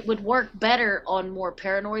it would work better on more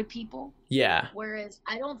paranoid people Yeah. Whereas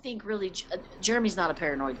I don't think really Jeremy's not a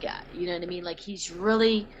paranoid guy. You know what I mean? Like he's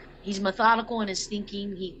methodical in his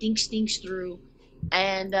thinking. He thinks things through,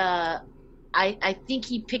 and I think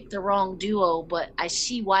he picked the wrong duo, but I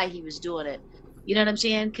see why he was doing it. You know what I'm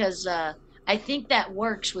saying? Because I think that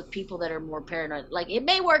works with people that are more paranoid. Like it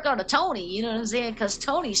may work on a Tony. You know what I'm saying? Because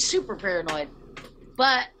Tony's super paranoid,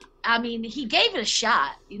 but I mean he gave it a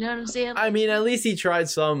shot. You know what I'm saying? I mean, at least he tried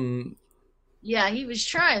some. Yeah, he was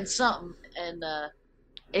trying something, and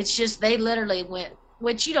it's just they literally went,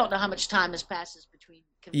 which you don't know how much time has passes between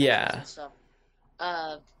conventions and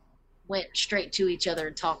stuff. Went straight to each other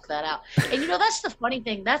and talked that out. And that's the funny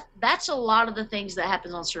thing. That's a lot of the things that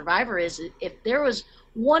happens on Survivor is if there was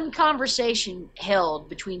one conversation held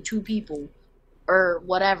between two people or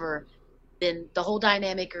whatever, then the whole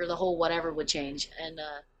dynamic or the whole whatever would change. And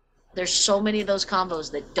there's so many of those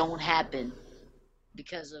combos that don't happen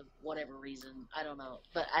because of whatever reason. I don't know.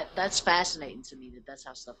 But that's fascinating to me that's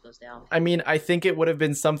how stuff goes down. I mean, I think it would have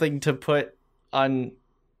been something to put on,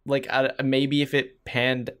 like, maybe if it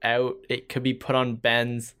panned out, it could be put on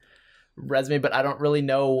Ben's resume, but I don't really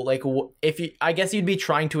know, like, I guess you'd be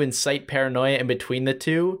trying to incite paranoia in between the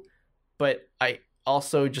two, but I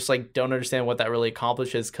also just, like, don't understand what that really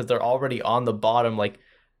accomplishes because they're already on the bottom. Like,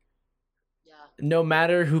 no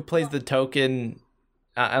matter who plays the token,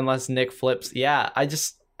 unless Nick flips,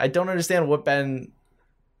 I don't understand what Ben...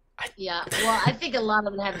 Well, I think a lot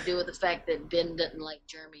of it had to do with the fact that Ben didn't like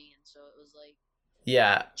Jeremy, and so it was like...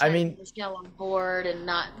 Yeah, I mean... Michelle on board and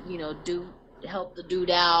not, help the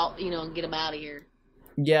dude out, and get him out of here.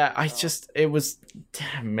 Yeah, it was...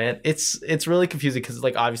 Damn, man. It's really confusing because,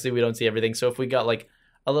 like, obviously we don't see everything, so if we got, like,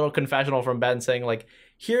 a little confessional from Ben saying, like,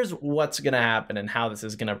 here's what's gonna happen and how this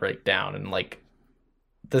is gonna break down, and, like,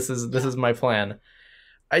 this is my plan.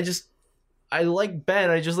 I like Ben.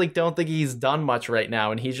 I just, like, don't think he's done much right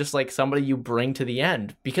now, and he's just, like, somebody you bring to the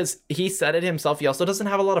end because he said it himself. He also doesn't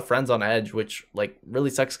have a lot of friends on Edge, which, like, really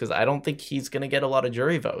sucks because I don't think he's gonna get a lot of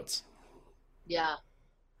jury votes. Yeah.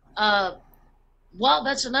 Well,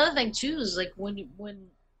 that's another thing too. Is like when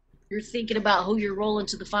you're thinking about who you're rolling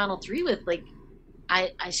to the final three with, like,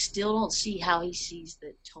 I still don't see how he sees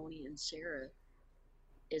that Tony and Sarah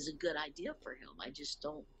is a good idea for him. I just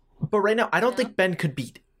don't. But right now, I don't think Ben could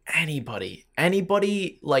beat anybody.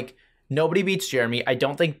 Like, nobody beats Jeremy. I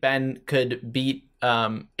don't think Ben could beat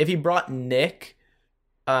if he brought Nick.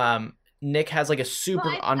 Nick has, like, a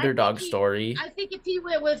super underdog story. I think if he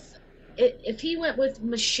went with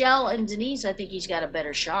Michelle and Denise, I think he's got a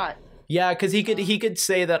better shot. Yeah, because he could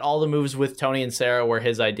say that all the moves with Tony and Sarah were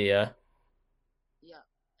his idea. Yeah,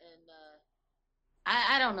 and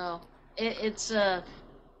I don't know.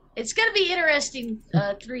 It's gonna be interesting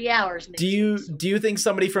 3 hours. Do you think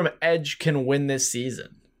somebody from Edge can win this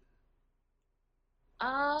season?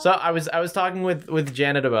 So I was talking with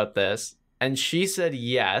Janet about this, and she said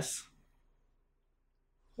yes.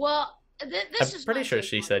 Well, I'm pretty sure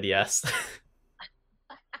she said yes.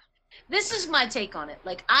 This is my take on it.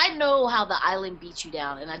 Like, I know how the island beats you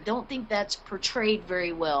down, and I don't think that's portrayed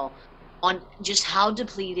very well on just how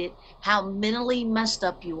depleted, how mentally messed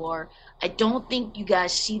up you are. I don't think you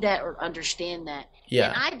guys see that or understand that. Yeah.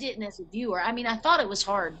 And I didn't as a viewer. I mean, I thought it was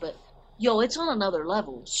hard, but it's on another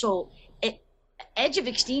level. So Edge of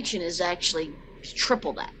Extinction is actually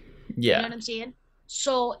triple that. Yeah. You know what I'm saying?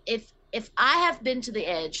 So if I have been to the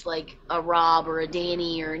Edge, like a Rob or a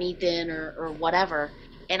Danny or an Ethan or whatever,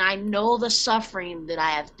 and I know the suffering that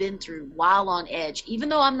I have been through while on Edge, even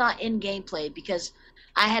though I'm not in gameplay, because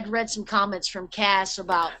I had read some comments from Cass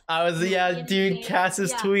about...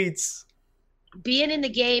 Cass's tweets. Being in the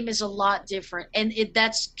game is a lot different, and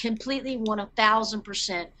that's completely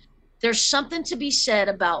 1,000%. There's something to be said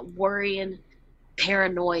about worrying,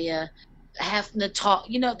 paranoia, having to talk.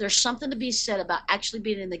 There's something to be said about actually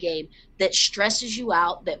being in the game that stresses you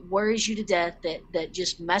out, that worries you to death, that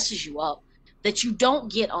just messes you up, that you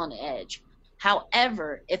don't get on Edge.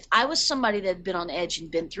 However, if I was somebody that had been on Edge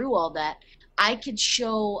and been through all that, I could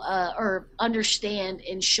show or understand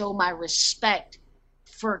and show my respect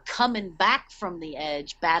for coming back from the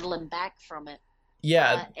Edge, battling back from it.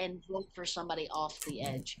 Yeah. And vote for somebody off the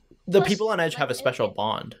Edge. The people on Edge have a special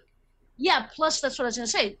bond. Yeah, plus that's what I was going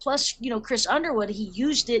to say. Plus, Chris Underwood, he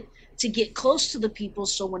used it to get close to the people,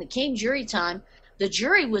 so when it came jury time, the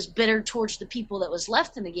jury was bitter towards the people that was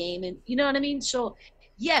left in the game, and you know what I mean? So,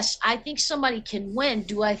 yes, I think somebody can win.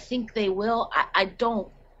 Do I think they will? I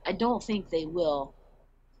don't think they will.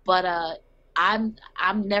 But I'm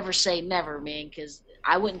never say never, man, because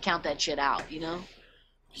I wouldn't count that shit out,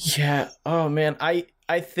 Yeah. Oh, man. I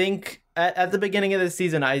think at the beginning of the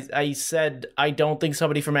season, I said I don't think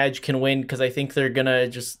somebody from Edge can win because I think they're going to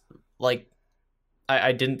just, like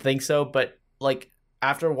I didn't think so, but like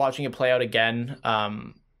after watching it play out again,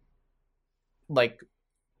 like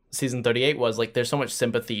season 38 was like there's so much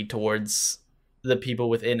sympathy towards the people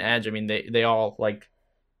within Edge. I mean, they all like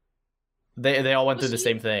they all went Well, through the see,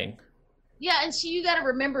 same thing. yeah, and so you got to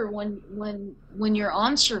remember when you're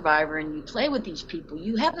on Survivor and you play with these people,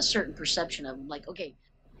 you have a certain perception of them. Like, okay,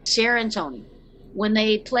 Sarah and Tony, when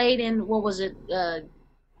they played in what was it,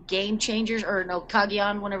 Game Changers or no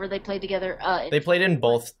Kagiyan, whenever they played together, in They played in 2021.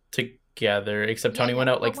 both together, except Yeah, Tony yeah. went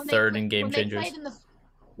out But like third in Game when they Changers. played in the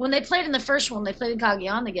when they played in the first one, they played in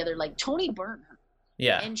Kagiyan together. Like Tony burnt her,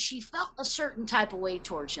 Yeah. and she felt a certain type of way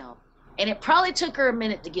towards him, and it probably took her a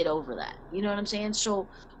minute to get over that. You know what I'm saying? So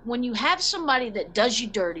when you have somebody that does you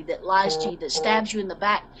dirty, that lies to you, that stabs you in the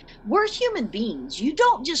back, we're human beings. You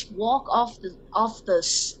don't just walk off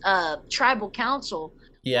the tribal council, walk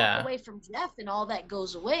Yeah. away from Jeff, and all that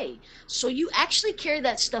goes away. So you actually carry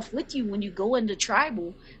that stuff with you when you go into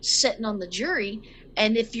tribal, sitting on the jury.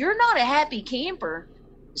 And if you're not a happy camper,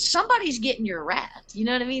 somebody's getting your wrath. You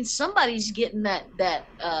know what I mean? Somebody's getting that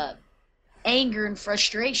anger and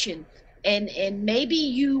frustration. And maybe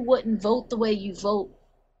you wouldn't vote the way you vote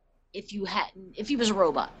if you was a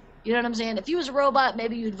robot. You know what I'm saying? If you was a robot,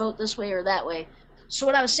 maybe you'd vote this way or that way. So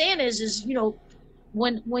what I was saying is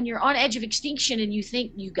when you're on edge of extinction and you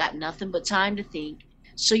think you got nothing but time to think,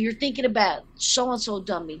 so you're thinking about so and so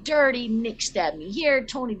done me dirty, Nick stabbed me here,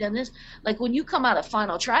 Tony done this. Like when you come out of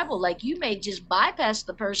Final Tribal, like you may just bypass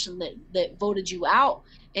the person that voted you out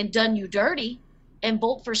and done you dirty, and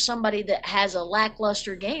vote for somebody that has a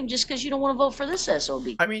lackluster game just because you don't want to vote for this SOB.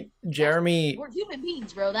 I mean, Jeremy. We're human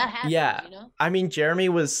beings, bro. That happens. Yeah. You know. I mean, Jeremy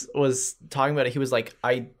was talking about it. He was like,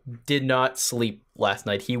 I did not sleep last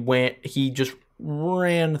night. He just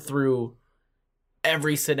ran through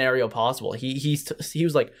every scenario possible. He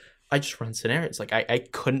was like, I just run scenarios. Like I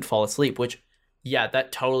couldn't fall asleep, which yeah,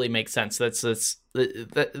 that totally makes sense. That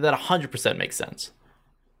 100% makes sense.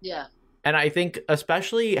 Yeah. And I think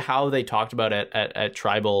especially how they talked about it at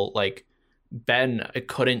Tribal, like Ben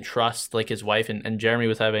couldn't trust like his wife, and Jeremy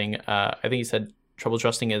was having I think he said trouble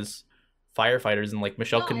trusting his firefighters, and like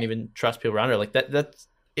Michelle No, couldn't even trust people around her. Like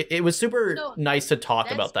it was super No, nice to talk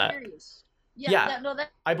that's about that. serious. Yeah. Yeah. That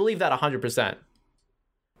I believe that 100%.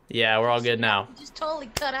 Yeah, we're all good now. just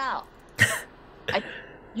totally cut out.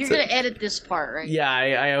 You're gonna edit this part, right? Yeah,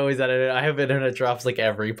 I always edit it. I have internet drops like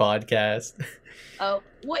every podcast. Oh,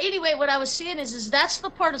 well. Anyway, what I was saying is that's the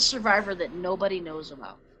part of Survivor that nobody knows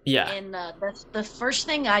about. Yeah. And that's the first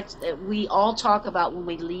thing we all talk about when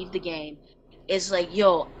we leave the game is like,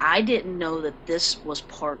 yo, I didn't know that this was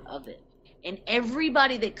part of it. And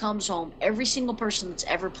everybody that comes home, every single person that's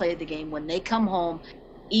ever played the game, when they come home,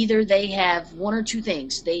 either they have one or two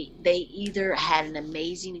things. They either had an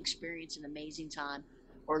amazing experience, an amazing time,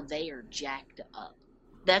 or they are jacked up.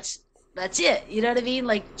 That's it. You know what I mean?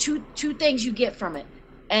 Like two things you get from it.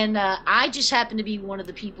 And I just happened to be one of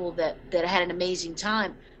the people that had an amazing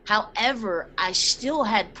time. However, I still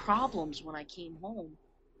had problems when I came home.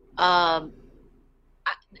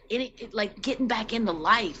 Like getting back into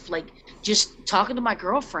life, like just talking to my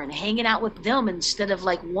girlfriend, hanging out with them instead of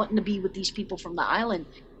like wanting to be with these people from the island.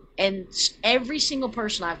 And every single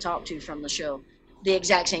person I've talked to from the show, the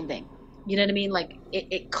exact same thing. You know what I mean? Like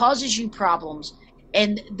it causes you problems,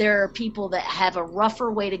 and there are people that have a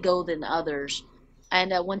rougher way to go than others.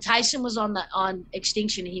 And when Tyson was on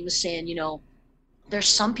Extinction, he was saying, there's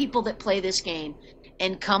some people that play this game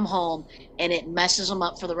and come home and it messes them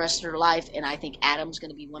up for the rest of their life, and I think Adam's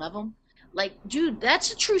going to be one of them. Like, dude,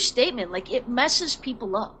 that's a true statement. Like, it messes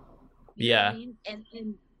people up. You know what I mean?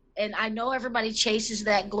 And I know everybody chases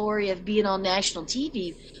that glory of being on national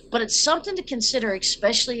TV, but it's something to consider,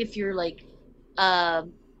 especially if you're like,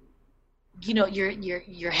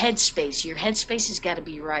 your headspace. Your headspace has got to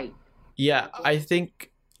be right. Yeah, I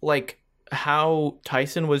think like how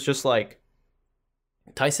Tyson was just like,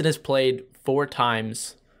 Tyson has played 4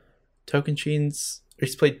 times. Tocantins,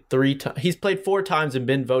 he's played 3 times. He's played 4 times and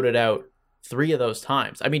been voted out 3 of those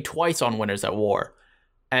times. I mean, twice on Winners at War.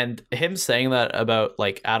 And him saying that about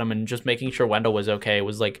like Adam and just making sure Wendell was okay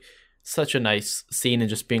was like such a nice scene, and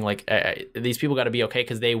just being like, these people got to be okay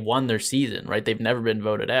because they won their season, right? They've never been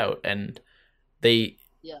voted out, and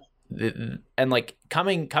and like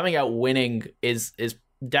coming out winning is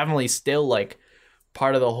definitely still like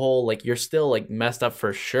part of the whole, like you're still like messed up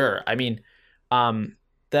for sure. I mean,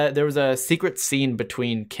 that there was a secret scene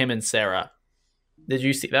between Kim and Sarah. Did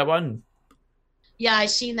you see that one? Yeah, I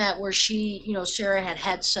seen that where Sarah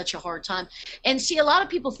had such a hard time. And see, a lot of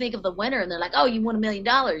people think of the winner and they're like, oh, you won $1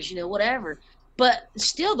 million, whatever. But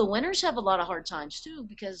still, the winners have a lot of hard times too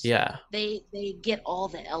because Yeah. they get a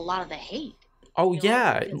lot of the hate, Oh you know,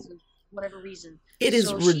 yeah. because of whatever reason. It is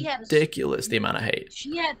So ridiculous the amount of hate.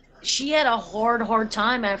 she had a hard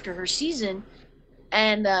time after her season,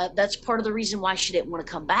 and that's part of the reason why she didn't want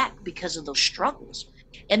to come back because of those struggles.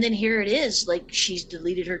 And then here it is, like she's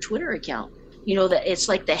deleted her Twitter account. You know that it's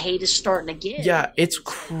like the hate is starting again. Yeah, it's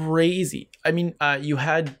crazy. I mean, you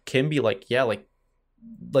had Kim be like, yeah, like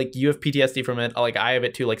you have PTSD from it. Like I have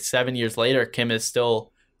it too. Like 7 years later, Kim is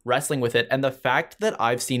still wrestling with it. And the fact that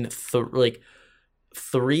I've seen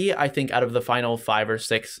three, I think, out of the final 5 or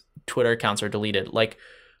 6 Twitter accounts are deleted. Like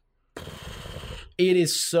it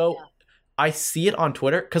is so. Yeah. I see it on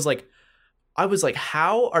Twitter because like I was like,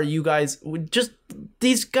 how are you guys? Just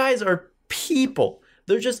these guys are people.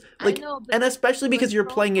 They're just like, and especially because you're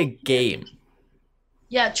playing a game.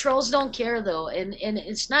 Yeah, trolls don't care though, and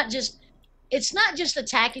it's not just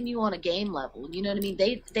attacking you on a game level. You know what I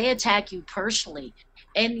mean? They attack you personally,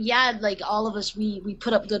 and yeah, like all of us, we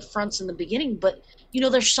put up good fronts in the beginning, but you know,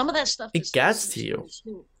 there's some of that stuff. It gets to you.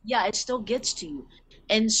 Yeah, it still gets to you,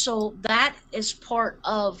 and so that is part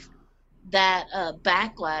of that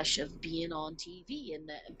backlash of being on TV, and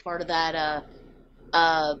that part of that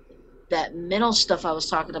that mental stuff I was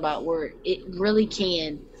talking about, where it really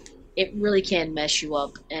can mess you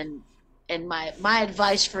up. And my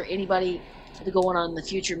advice for anybody going on in the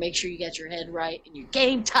future, make sure you get your head right and your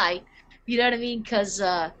game tight. You know what I mean? Because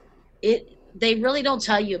they really don't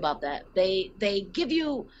tell you about that. They give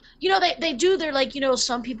you, you know, they do. They're like, you know,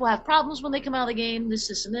 some people have problems when they come out of the game,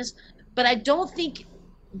 this and this. But I don't think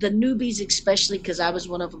the newbies, especially because I was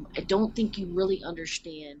one of them, I don't think you really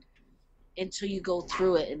understand until you go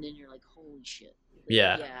through it, and then you're like, holy shit.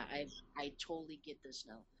 Yeah. Yeah, I totally get this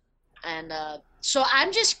now. And so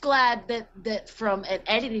I'm just glad that from an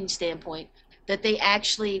editing standpoint, that they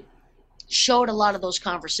actually showed a lot of those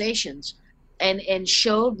conversations and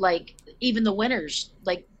showed like even the winners.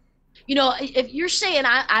 Like, you know, if you're saying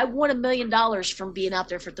I won $1 million from being out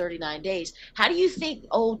there for 39 days, how do you think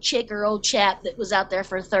old chick or old chap that was out there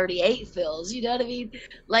for 38 feels? You know what I mean?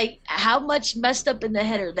 Like, how much messed up in the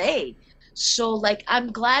head are they? So like, I'm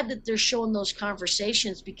glad that they're showing those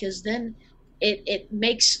conversations, because then it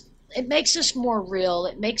makes us more real.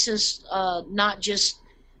 It makes us not just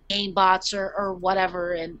game bots or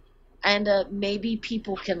whatever, and maybe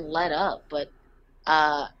people can let up. But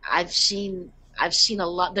I've seen a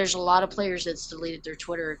lot. There's a lot of players that's deleted their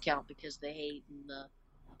Twitter account because they hate,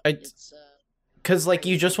 and because like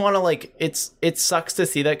you just want to like it sucks to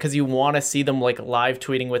see that, because you want to see them like live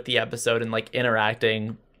tweeting with the episode and like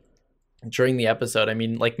interacting during the episode. I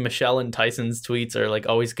mean, like Michelle and Tyson's tweets are like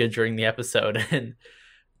always good during the episode, and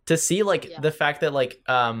to see like the fact that like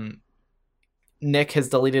Nick has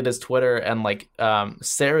deleted his Twitter and like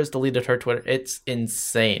Sarah's deleted her Twitter, it's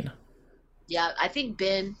insane. Yeah, I think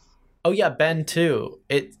Ben. Oh yeah, Ben too.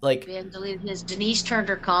 It like Ben deleted his. Denise turned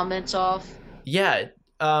her comments off. Yeah,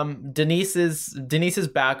 Denise is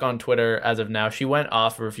back on Twitter as of now. She went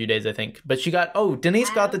off for a few days, I think, but she got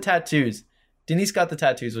Denise got the tattoos. Denise got the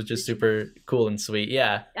tattoos, which is super cool and sweet.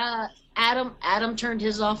 Yeah. Adam turned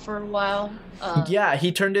his off for a while. Yeah,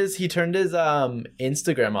 he turned his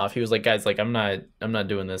Instagram off. He was like, guys, like I'm not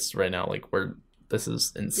doing this right now. Like this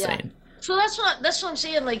is insane. Yeah. So that's what I'm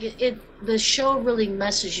saying. Like the show really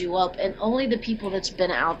messes you up, and only the people that's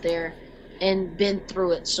been out there and been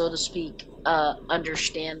through it, so to speak,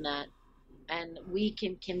 understand that, and we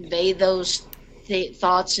can convey those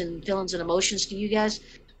thoughts and feelings and emotions to you guys.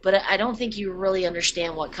 But I don't think you really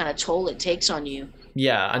understand what kind of toll it takes on you.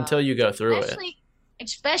 Yeah, until you go through it.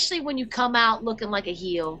 Especially when you come out looking like a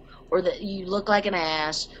heel, or that you look like an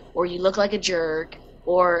ass, or you look like a jerk,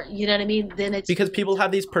 or you know what I mean. Then it's because people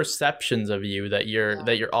have these perceptions of you that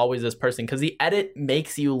you're always this person, because the edit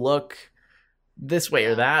makes you look this way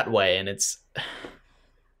or that way, and it's.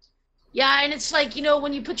 Yeah, and it's like, you know,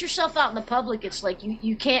 when you put yourself out in the public, it's like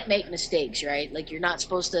you can't make mistakes, right? Like you're not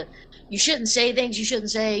supposed to. You shouldn't say things you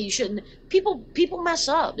shouldn't say. You shouldn't. People mess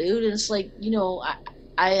up, dude. And it's like, you know,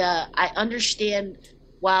 I understand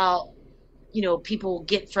while, you know, people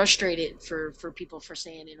get frustrated for people for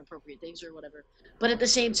saying inappropriate things or whatever. But at the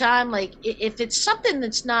same time, like if it's something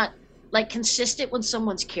that's not like consistent with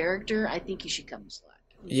someone's character, I think you should come slack.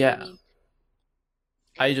 You know what I mean?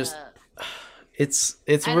 I just. It's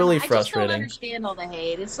really frustrating. I just don't understand all the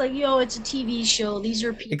hate. It's like, yo, it's a TV show. These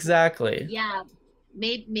are people. Exactly. Yeah.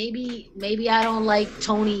 Maybe I don't like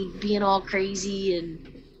Tony being all crazy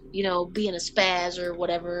and, you know, being a spaz or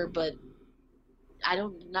whatever, but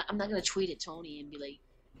I'm not going to tweet at Tony and be like.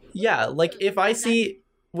 Yeah, like if I see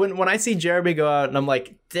when I see Jeremy go out and I'm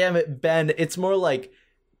like, damn it, Ben, it's more like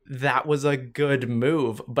that was a good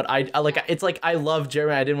move. But I like, it's like, I love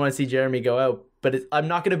Jeremy. I didn't want to see Jeremy go out, but I'm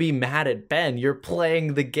not going to be mad at Ben. You're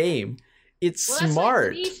playing the game. It's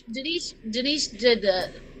smart. Like Denise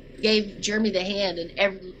gave Jeremy the hand, and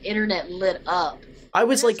every internet lit up. I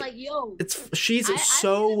was like, yo, she's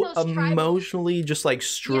so emotionally just like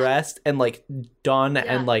stressed and like done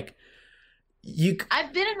and like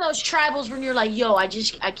I've been in those tribals when you're like, yo, I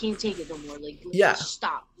can't take it no more. Like, just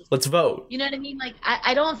stop. Let's vote. You know what I mean? Like,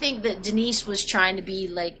 I don't think that Denise was trying to be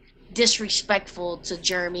like disrespectful to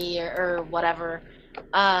Jeremy or whatever.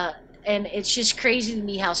 And it's just crazy to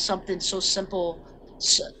me how something so simple,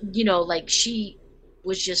 like she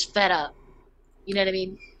was just fed up. You know what I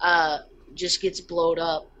mean? Just gets blowed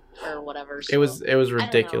up or whatever. So, it was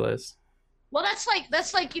ridiculous. Well, that's like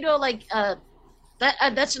that's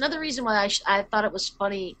another reason why I thought it was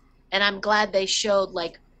funny, and I'm glad they showed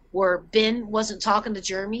like where Ben wasn't talking to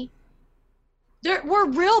Jeremy. We're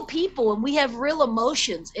real people and we have real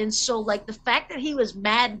emotions, and so like the fact that he was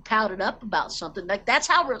mad and pouted up about something, like that's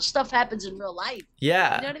how real stuff happens in real life.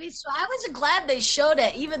 Yeah, you know what I mean. So I was glad they showed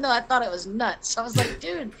it, even though I thought it was nuts. I was like,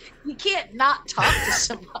 dude, you can't not talk to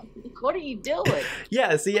somebody. What are you doing?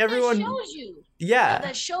 Yeah, see, but everyone that shows you. Yeah,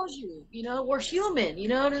 that shows you. You know, we're human. You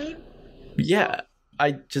know what I mean? Yeah, so,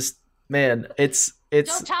 I just, man, it's.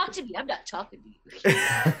 Don't talk to me. I'm not talking to you.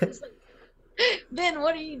 It's like, Ben,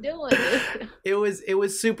 what are you doing? It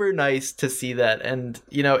was super nice to see that, and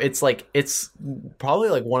it's like it's probably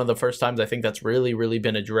like one of the first times I think that's really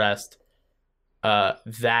been addressed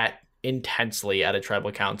that intensely at a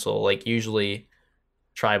tribal council. Like usually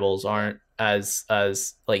tribals aren't as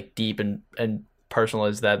like deep and personal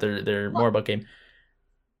as that. They're more about game.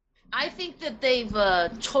 I think that they've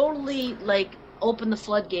totally like opened the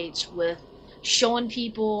floodgates with showing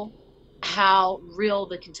people how real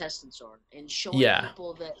the contestants are, and showing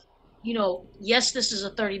people that, yes, this is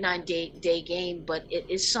a 39-day game, but it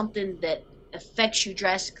is something that affects you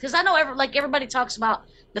drastically. Because I know everybody talks about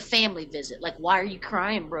the family visit. Like, why are you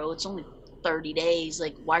crying, bro? It's only 30 days.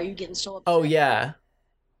 Like, why are you getting so upset? Oh, yeah.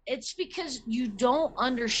 It's because you don't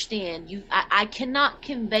understand. I cannot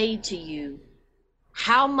convey to you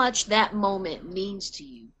how much that moment means to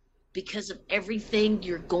you because of everything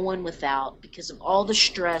you're going without, because of all the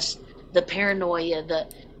stress, the paranoia,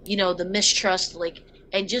 the mistrust, like,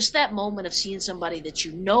 and just that moment of seeing somebody that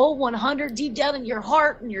 100 deep down in your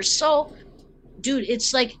heart and your soul, dude,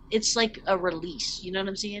 it's like a release. You know what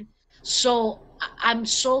I'm saying? So I'm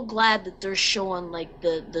so glad that they're showing like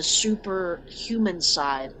the superhuman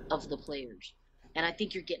side of the players, and I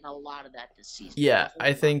think you're getting a lot of that this season. Yeah,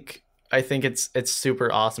 I think it's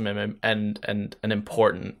super awesome and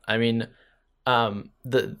important. I mean,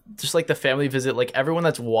 just like the family visit, like everyone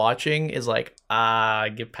that's watching is like,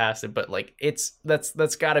 get past it, but like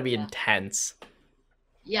that's got to be intense.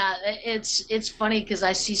 Yeah, it's funny because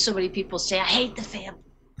I see so many people say, I hate the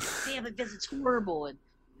family visit's horrible,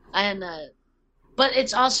 and but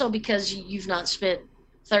it's also because you've not spent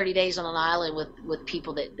 30 days on an island with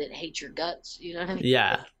people that hate your guts. You know what I mean?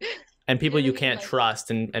 Yeah. And people you can't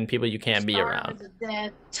trust, and people you can't be around.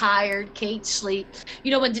 Dead, tired, can't sleep.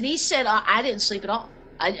 When Denise said, I didn't sleep at all.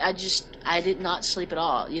 I did not sleep at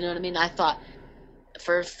all. You know what I mean? I thought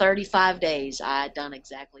for 35 days I had done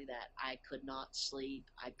exactly that. I could not sleep.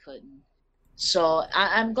 I couldn't. So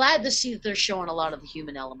I'm glad to see that they're showing a lot of the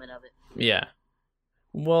human element of it. Yeah.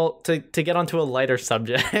 Well, to get onto a lighter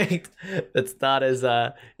subject that's not as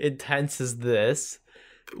intense as this,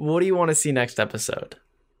 what do you want to see next episode?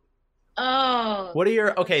 Oh. What are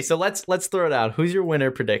your so let's throw it out. Who's your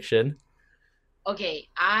winner prediction? Okay,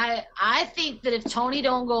 I think that if Tony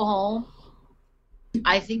don't go home,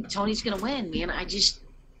 I think Tony's gonna win, man.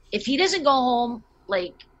 If he doesn't go home,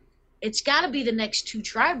 like, it's gotta be the next two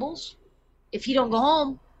tribals. If he don't go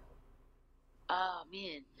home, oh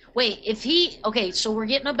man. Wait, so we're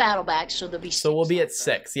getting a battle back, so there'll be 6. So we'll be at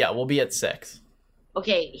 6. Yeah, we'll be at 6.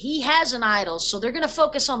 Okay, he has an idol, so they're going to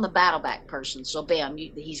focus on the battleback person. So, bam,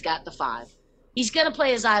 he's got the 5. He's going to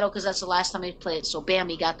play his idol because that's the last time he played. So, bam,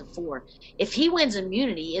 he got the 4. If he wins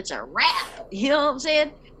immunity, it's a wrap. You know what I'm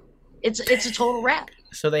saying? It's a total wrap.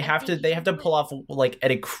 So they have to pull off like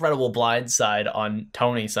an incredible blindside on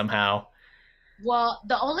Tony somehow. Well,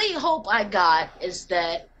 the only hope I got is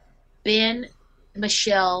that Ben,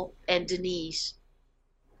 Michelle, and Denise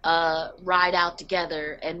ride out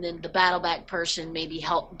together, and then the battleback person maybe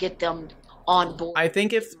help get them on board. I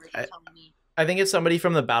think if somebody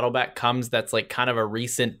from the battleback comes that's like kind of a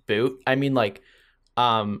recent boot, I mean, like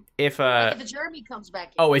if Jeremy comes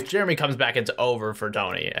back if Jeremy comes back, it's over for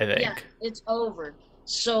Tony. I think it's over.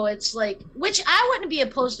 So it's like, which I wouldn't be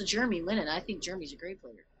opposed to Jeremy winning. I think Jeremy's a great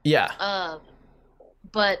player. Yeah.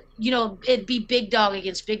 it'd be big dog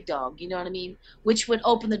against big dog. You know what I mean? Which would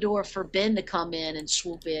open the door for Ben to come in and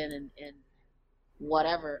swoop in and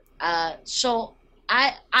whatever. But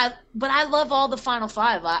I love all the Final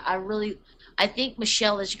Five. I think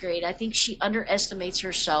Michelle is great. I think she underestimates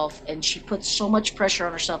herself and she puts so much pressure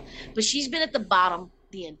on herself. But she's been at the bottom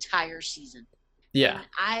the entire season. Yeah.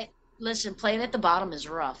 And listen, playing at the bottom is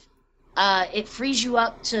rough. It frees you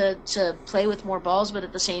up to play with more balls, but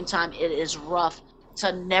at the same time, it is rough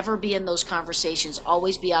to never be in those conversations,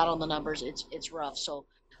 always be out on the numbers. It's rough. So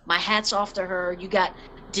my hat's off to her. You got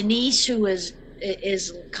Denise, who is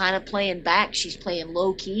kind of playing back. She's playing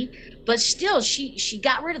low key, but still, she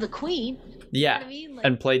got rid of the queen. Yeah, you know what I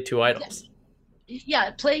mean? And played two idols.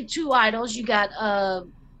 Played two idols. You got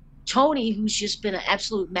Tony, who's just been an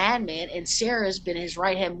absolute madman, and Sarah's been his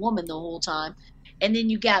right-hand woman the whole time. And then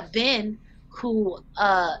you got Ben, who,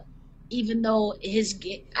 even though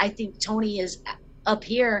I think Tony is up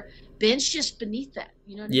here, Ben's just beneath that.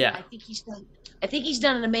 You know what I mean? I think he's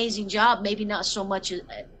done an amazing job. Maybe not so much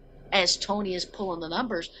as Tony is pulling the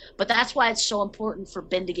numbers, but that's why it's so important for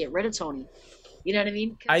Ben to get rid of Tony. You know what I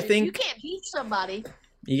mean? I think you can't beat somebody.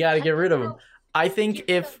 You got to get rid of him. I think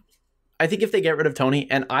if they get rid of Tony,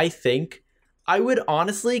 and I would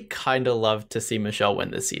honestly kind of love to see Michelle win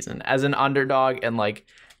this season as an underdog and like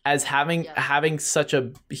as having such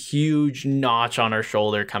a huge notch on her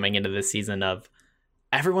shoulder coming into this season of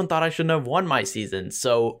everyone thought I shouldn't have won my season,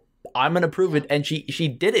 so I'm gonna prove it. And she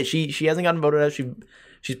did it. She hasn't gotten voted out.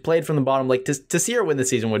 She's played from the bottom. Like to see her win the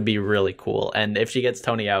season would be really cool. And if she gets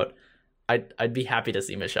Tony out, I'd be happy to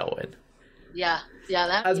see Michelle win. Yeah.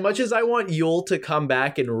 That as much as I want Yul to come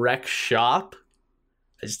back and wreck shop,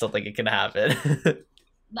 I just don't think it can happen.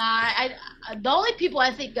 Nah, the only people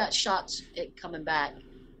I think got shots at coming back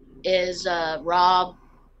is Rob,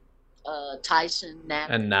 Tyson,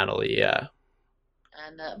 Natalie. And Natalie, yeah.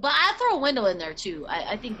 And but I throw Wendell in there too.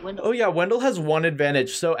 I think Wendell. Oh yeah, Wendell has one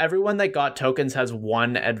advantage. So everyone that got tokens has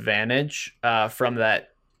one advantage from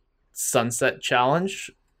that sunset challenge,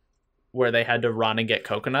 where they had to run and get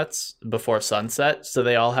coconuts before sunset. So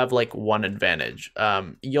they all have like one advantage.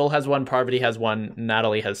 Yul has one, Parvati has one,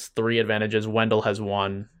 Natalie has 3 advantages, Wendell has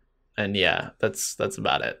 1. And yeah, that's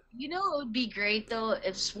about it. You know, it would be great though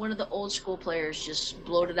if one of the old school players just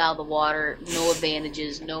bloated out of the water, no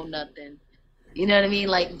advantages, no nothing. You know what I mean?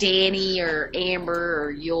 Like Danny or Amber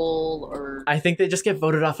or Yul or... I think they just get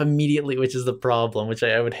voted off immediately, which is the problem, which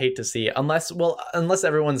I would hate to see. Unless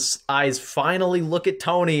everyone's eyes finally look at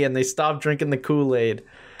Tony and they stop drinking the Kool-Aid.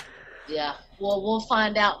 Yeah. Well, we'll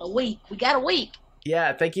find out in a week. We got a week.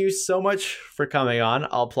 Yeah, thank you so much for coming on.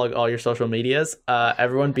 I'll plug all your social medias.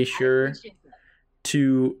 Everyone be sure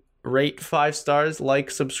to rate 5 stars,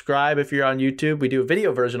 like, subscribe if you're on YouTube. We do a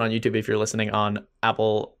video version on YouTube if you're listening on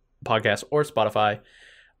Apple Podcast or Spotify.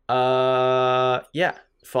 Yeah,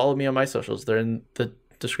 follow me on my socials. They're in the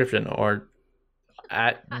description or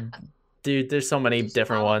at dude, there's so many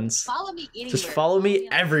different ones. Follow me anywhere. Just follow me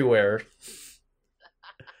everywhere.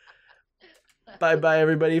 Bye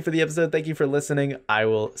everybody for the episode. Thank you for listening. I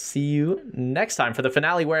will see you next time for the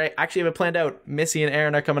finale, where I actually have it planned out. Missy and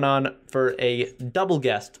Aaron are coming on for a double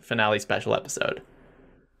guest finale special episode.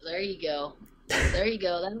 There you go.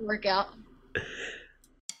 That'll work out.